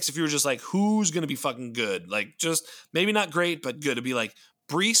 3 picks, if you were just like, who's going to be fucking good? Like just maybe not great, but good. It'd be like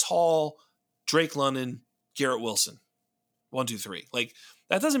Brees Hall, Drake London, Garrett Wilson. 1, 2, 3. Like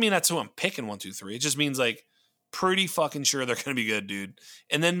that doesn't mean that's who I'm picking 1, 2, 3. It just means like pretty fucking sure they're going to be good, dude.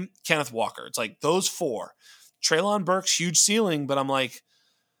 And then Kenneth Walker. It's like those 4. Treylon Burks, huge ceiling, but I'm like,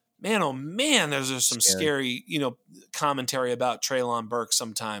 man, oh man, there's some scary, commentary about Treylon Burks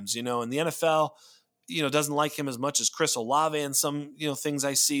sometimes, and the NFL, doesn't like him as much as Chris Olave and some, things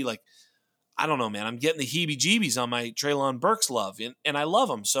I see. Like, I don't know, man. I'm getting the heebie-jeebies on my Treylon Burks love, and I love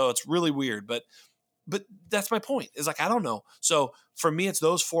him, so it's really weird. But that's my point. Is like I don't know. So for me, it's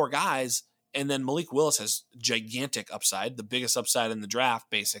those 4 guys, and then Malik Willis has gigantic upside, the biggest upside in the draft,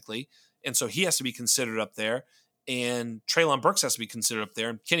 basically, and so he has to be considered up there. And Treylon Burks has to be considered up there.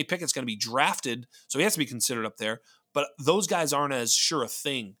 And Kenny Pickett's going to be drafted, so he has to be considered up there. But those guys aren't as sure a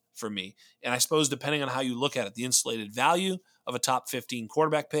thing for me. And I suppose depending on how you look at it, the insulated value of a top 15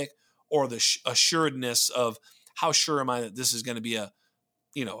 quarterback pick or the assuredness of how sure am I that this is going to be an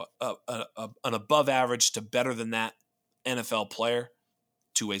above average to better than that NFL player,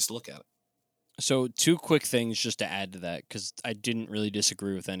 2 ways to look at it. So 2 quick things just to add to that, because I didn't really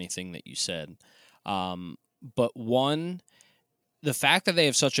disagree with anything that you said. But one, the fact that they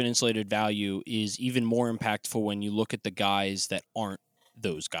have such an insulated value is even more impactful when you look at the guys that aren't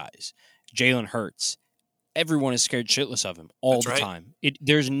those guys. Jalen Hurts. Everyone is scared shitless of him all That's the right. time.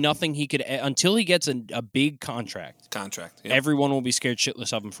 There's nothing he could until he gets a big contract. Yep. Everyone will be scared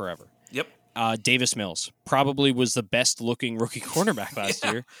shitless of him forever. Yep. Davis Mills probably was the best looking rookie cornerback last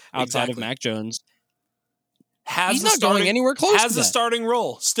year outside of Mac Jones. He's not going anywhere close to that. Has a starting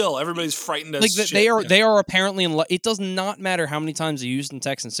role. Still, everybody's frightened as shit. They are apparently in love. It does not matter how many times the Houston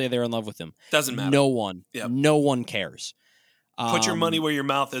Texans say they're in love with him. Doesn't matter. No one cares. Put your money where your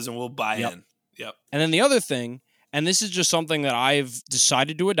mouth is and we'll buy in. Yep. And then the other thing, and this is just something that I've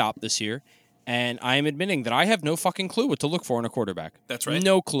decided to adopt this year, and I am admitting that I have no fucking clue what to look for in a quarterback. That's right.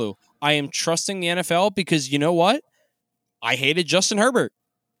 No clue. I am trusting the NFL because you know what? I hated Justin Herbert.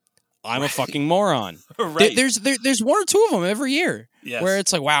 I'm a fucking moron. Right. There's one or two of them every year where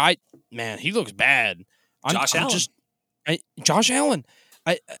it's like, wow, he looks bad. Josh Allen.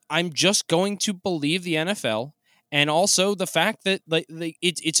 I'm just going to believe the NFL, and also the fact that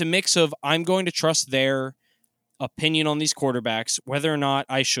it's a mix of I'm going to trust their opinion on these quarterbacks, whether or not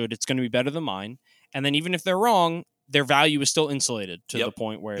I should. It's going to be better than mine, and then even if they're wrong, their value is still insulated to the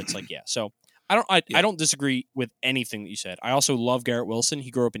point where it's like, yeah. So I don't disagree with anything that you said. I also love Garrett Wilson. He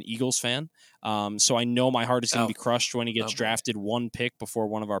grew up an Eagles fan. So I know my heart is going to be crushed when he gets drafted one pick before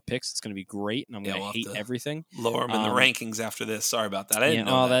one of our picks. It's going to be great, and I'm going to hate everything. Lower him in the rankings after this. Sorry about that. I didn't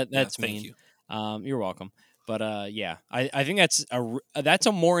know that. That's mean. Thank you. You're welcome. But I think that's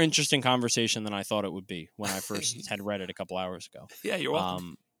a more interesting conversation than I thought it would be when I first had read it a couple hours ago. Yeah, you're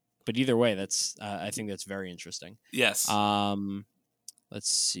welcome. But either way, I think that's very interesting. Yes. Let's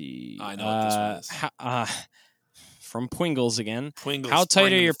see. I know what this one is. From Pwingles again. Pwingles, how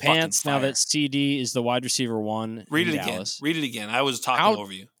tight are your pants now that CD is the wide receiver one? Read it again. I was talking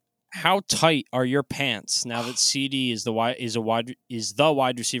over you. How tight are your pants now that CD is the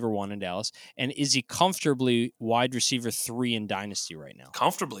wide receiver one in Dallas, and is he comfortably wide receiver 3 in Dynasty right now?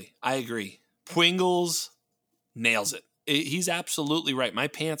 Comfortably, I agree. Pwingles nails it. He's absolutely right. My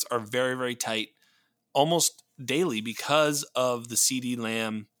pants are very, very tight, almost daily because of the CD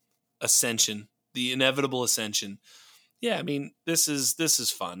Lamb ascension, the inevitable ascension. Yeah, I mean, this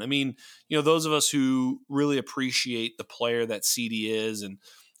is fun. I mean, those of us who really appreciate the player that CD is, and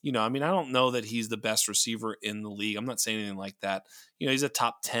I mean, I don't know that he's the best receiver in the league. I'm not saying anything like that. He's a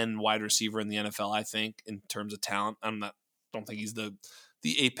top 10 wide receiver in the NFL, I think, in terms of talent. Don't think he's the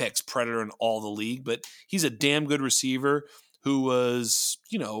apex predator in all the league, but he's a damn good receiver who was,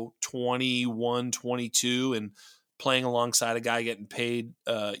 21, 22 and playing alongside a guy getting paid,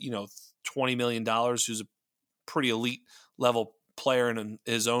 $20 million, who's a pretty elite level player in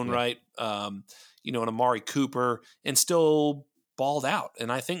his own right, and Amari Cooper, and still balled out.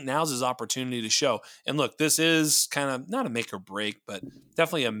 And I think now's his opportunity to show. And look, this is kind of not a make or break, but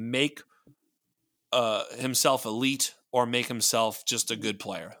definitely a make himself elite or make himself just a good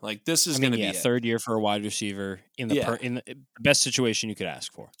player. Like this is going to be it. Third year for a wide receiver in the best situation you could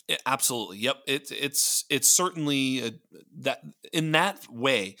ask for. Yeah, absolutely. Yep. It's certainly that in that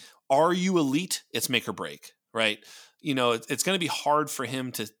way. Are you elite? It's make or break, right? It's going to be hard for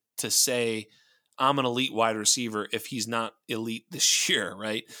him to say I'm an elite wide receiver if he's not elite this year,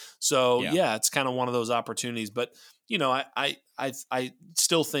 right? So yeah it's kind of one of those opportunities. But I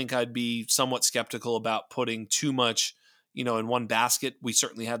still think I'd be somewhat skeptical about putting too much, in one basket. We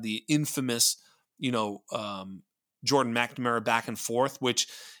certainly had the infamous, Jordan McNamara back and forth, which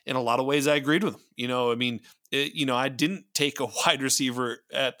in a lot of ways I agreed with him. I mean, I didn't take a wide receiver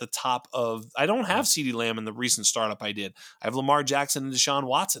at the top of. I don't have CeeDee Lamb in the recent startup. I did. I have Lamar Jackson and Deshaun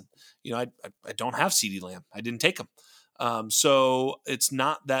Watson. I don't have CeeDee Lamb. I didn't take him. So it's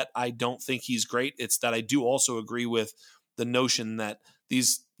not that I don't think he's great. It's that I do also agree with the notion that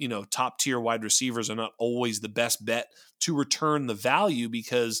these, top tier wide receivers are not always the best bet to return the value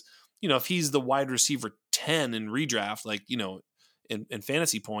because, if he's the wide receiver 10 in redraft, like, in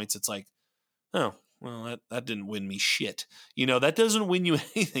fantasy points, it's like, oh, well, that didn't win me shit. That doesn't win you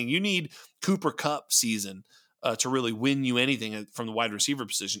anything. You need Cooper Kupp season to really win you anything from the wide receiver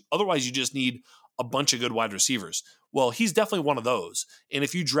position. Otherwise, you just need a bunch of good wide receivers. Well, he's definitely one of those. And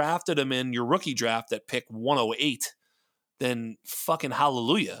if you drafted him in your rookie draft at pick 108, then fucking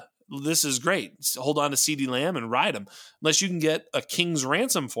hallelujah. This is great. Hold on to CeeDee Lamb and ride him. Unless you can get a king's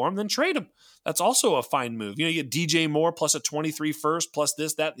ransom for him, then trade him. That's also a fine move. You get DJ Moore plus a 23 first, plus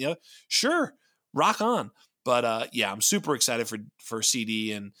this, that, and the other. Sure, rock on. But I'm super excited for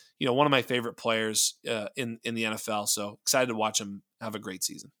CD and one of my favorite players in the NFL. So excited to watch him have a great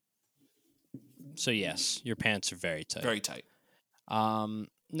season. So yes, your pants are very tight. Very tight.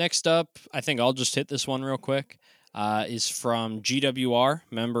 Next up, I think I'll just hit this one real quick. is from GWR,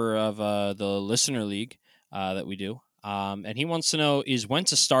 member of the Listener League that we do. And he wants to know, is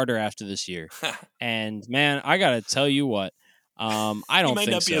Wentz a starter after this year? And, man, I got to tell you what. I don't think so. He might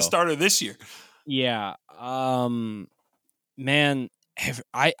not be a starter this year. Yeah. Man,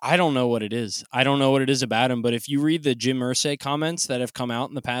 I don't know what it is. I don't know what it is about him. But if you read the Jim Irsay comments that have come out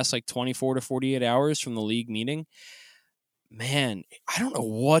in the past 24 to 48 hours from the league meeting, man, I don't know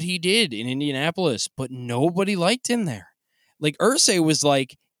what he did in Indianapolis, but nobody liked him there. Irsay was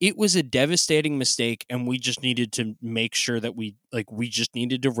like, it was a devastating mistake, and we just needed to make sure that we just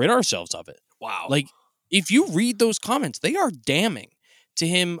needed to rid ourselves of it. Wow. If you read those comments, they are damning to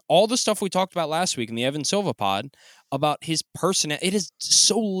him. All the stuff we talked about last week in the Evan Silva pod about his personality, it has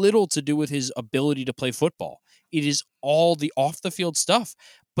so little to do with his ability to play football. It is all the off the field stuff,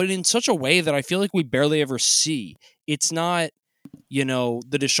 but in such a way that I feel like we barely ever see. It's not, the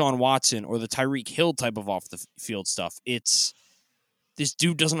Deshaun Watson or the Tyreek Hill type of off the field stuff. It's this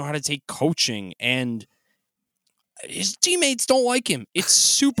dude doesn't know how to take coaching, and his teammates don't like him. It's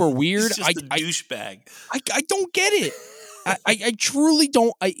super weird. He's just a douchebag. I don't get it. I truly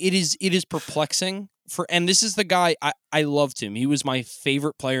don't. It is perplexing. And this is the guy, I loved him. He was my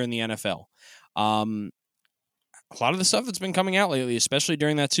favorite player in the NFL. A lot of the stuff that's been coming out lately, especially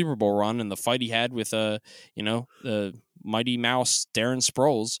during that Super Bowl run and the fight he had with, the Mighty Mouse Darren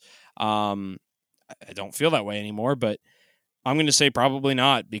Sproles. I don't feel that way anymore, but I'm going to say probably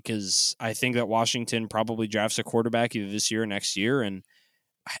not, because I think that Washington probably drafts a quarterback either this year or next year. And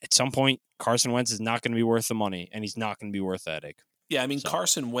at some point, Carson Wentz is not going to be worth the money, and he's not going to be worth the headache. Yeah, I mean,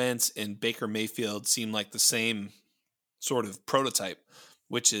 Carson Wentz and Baker Mayfield seem like the same sort of prototype,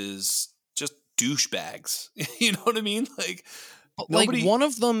 which is just douchebags. You know what I mean? One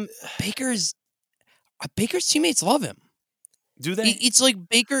of them, Baker's teammates love him. Do they? It's like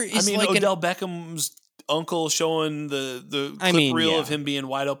Baker is Odell Beckham's uncle showing the clip reel of him being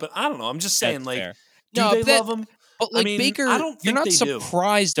wide open. I don't know. I'm just saying, That's do they love him? But Baker, I don't think you're not they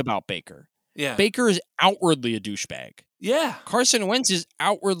surprised about Baker. Yeah. Baker is outwardly a douchebag. Yeah. Carson Wentz is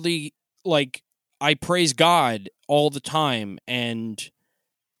outwardly I praise God all the time, and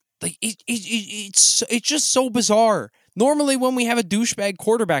it's just so bizarre. Normally when we have a douchebag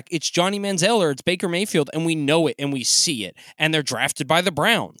quarterback, it's Johnny Manziel or it's Baker Mayfield, and we know it and we see it, and they're drafted by the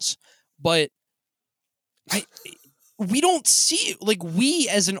Browns. But we don't see it. We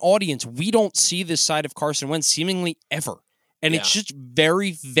as an audience, we don't see this side of Carson Wentz seemingly ever. And it's just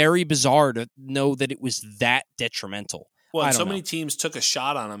very, very bizarre to know that it was that detrimental. Well, so many teams took a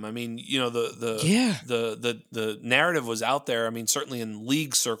shot on him. I mean, the narrative was out there. I mean, certainly in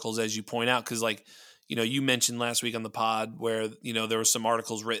league circles, as you point out, because you mentioned last week on the pod where there were some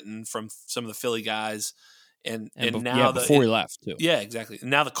articles written from some of the Philly guys, and now before he left too. Yeah, exactly.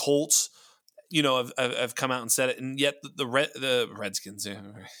 And now the Colts, have come out and said it, and yet the Redskins,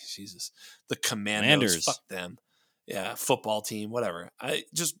 Jesus, the Commanders, fuck them. Yeah, football team, whatever.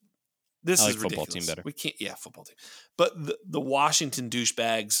 This is ridiculous. Football team better. We can't. Yeah, football team. But the Washington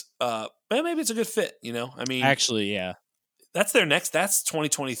douchebags. Maybe it's a good fit. I mean, actually, yeah. That's their next. That's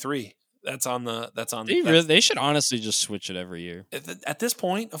 2023. That's on. They should honestly just switch it every year. At this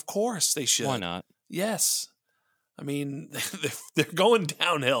point, of course they should. Why not? Yes. I mean, they're going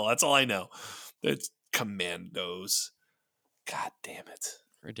downhill. That's all I know. It's Commandos. God damn it.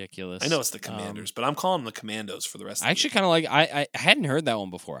 Ridiculous. I know it's the Commanders, but I'm calling them the Commandos for the rest of the I actually kind of like I hadn't heard that one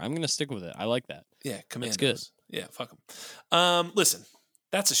before. I'm going to stick with it. I like that. Yeah, Commandos. That's good. Yeah, fuck them. Listen,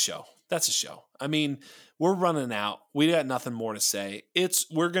 that's a show. I mean, we're running out. We got nothing more to say.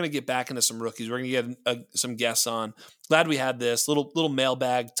 We're going to get back into some rookies. We're going to get some guests on. Glad we had this little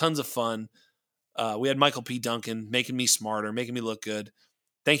mailbag. Tons of fun. We had Michael P. Duncan making me smarter, making me look good.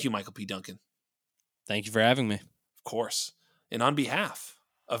 Thank you, Michael P. Duncan. Thank you for having me. Of course. And on behalf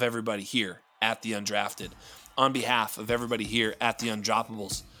of everybody here at The Undrafted, on behalf of everybody here at The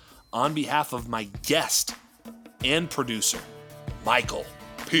Undroppables, on behalf of my guest and producer, Michael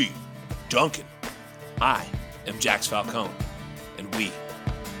P. Duncan, I am Jax Falcone, and we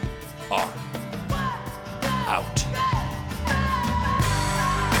are out.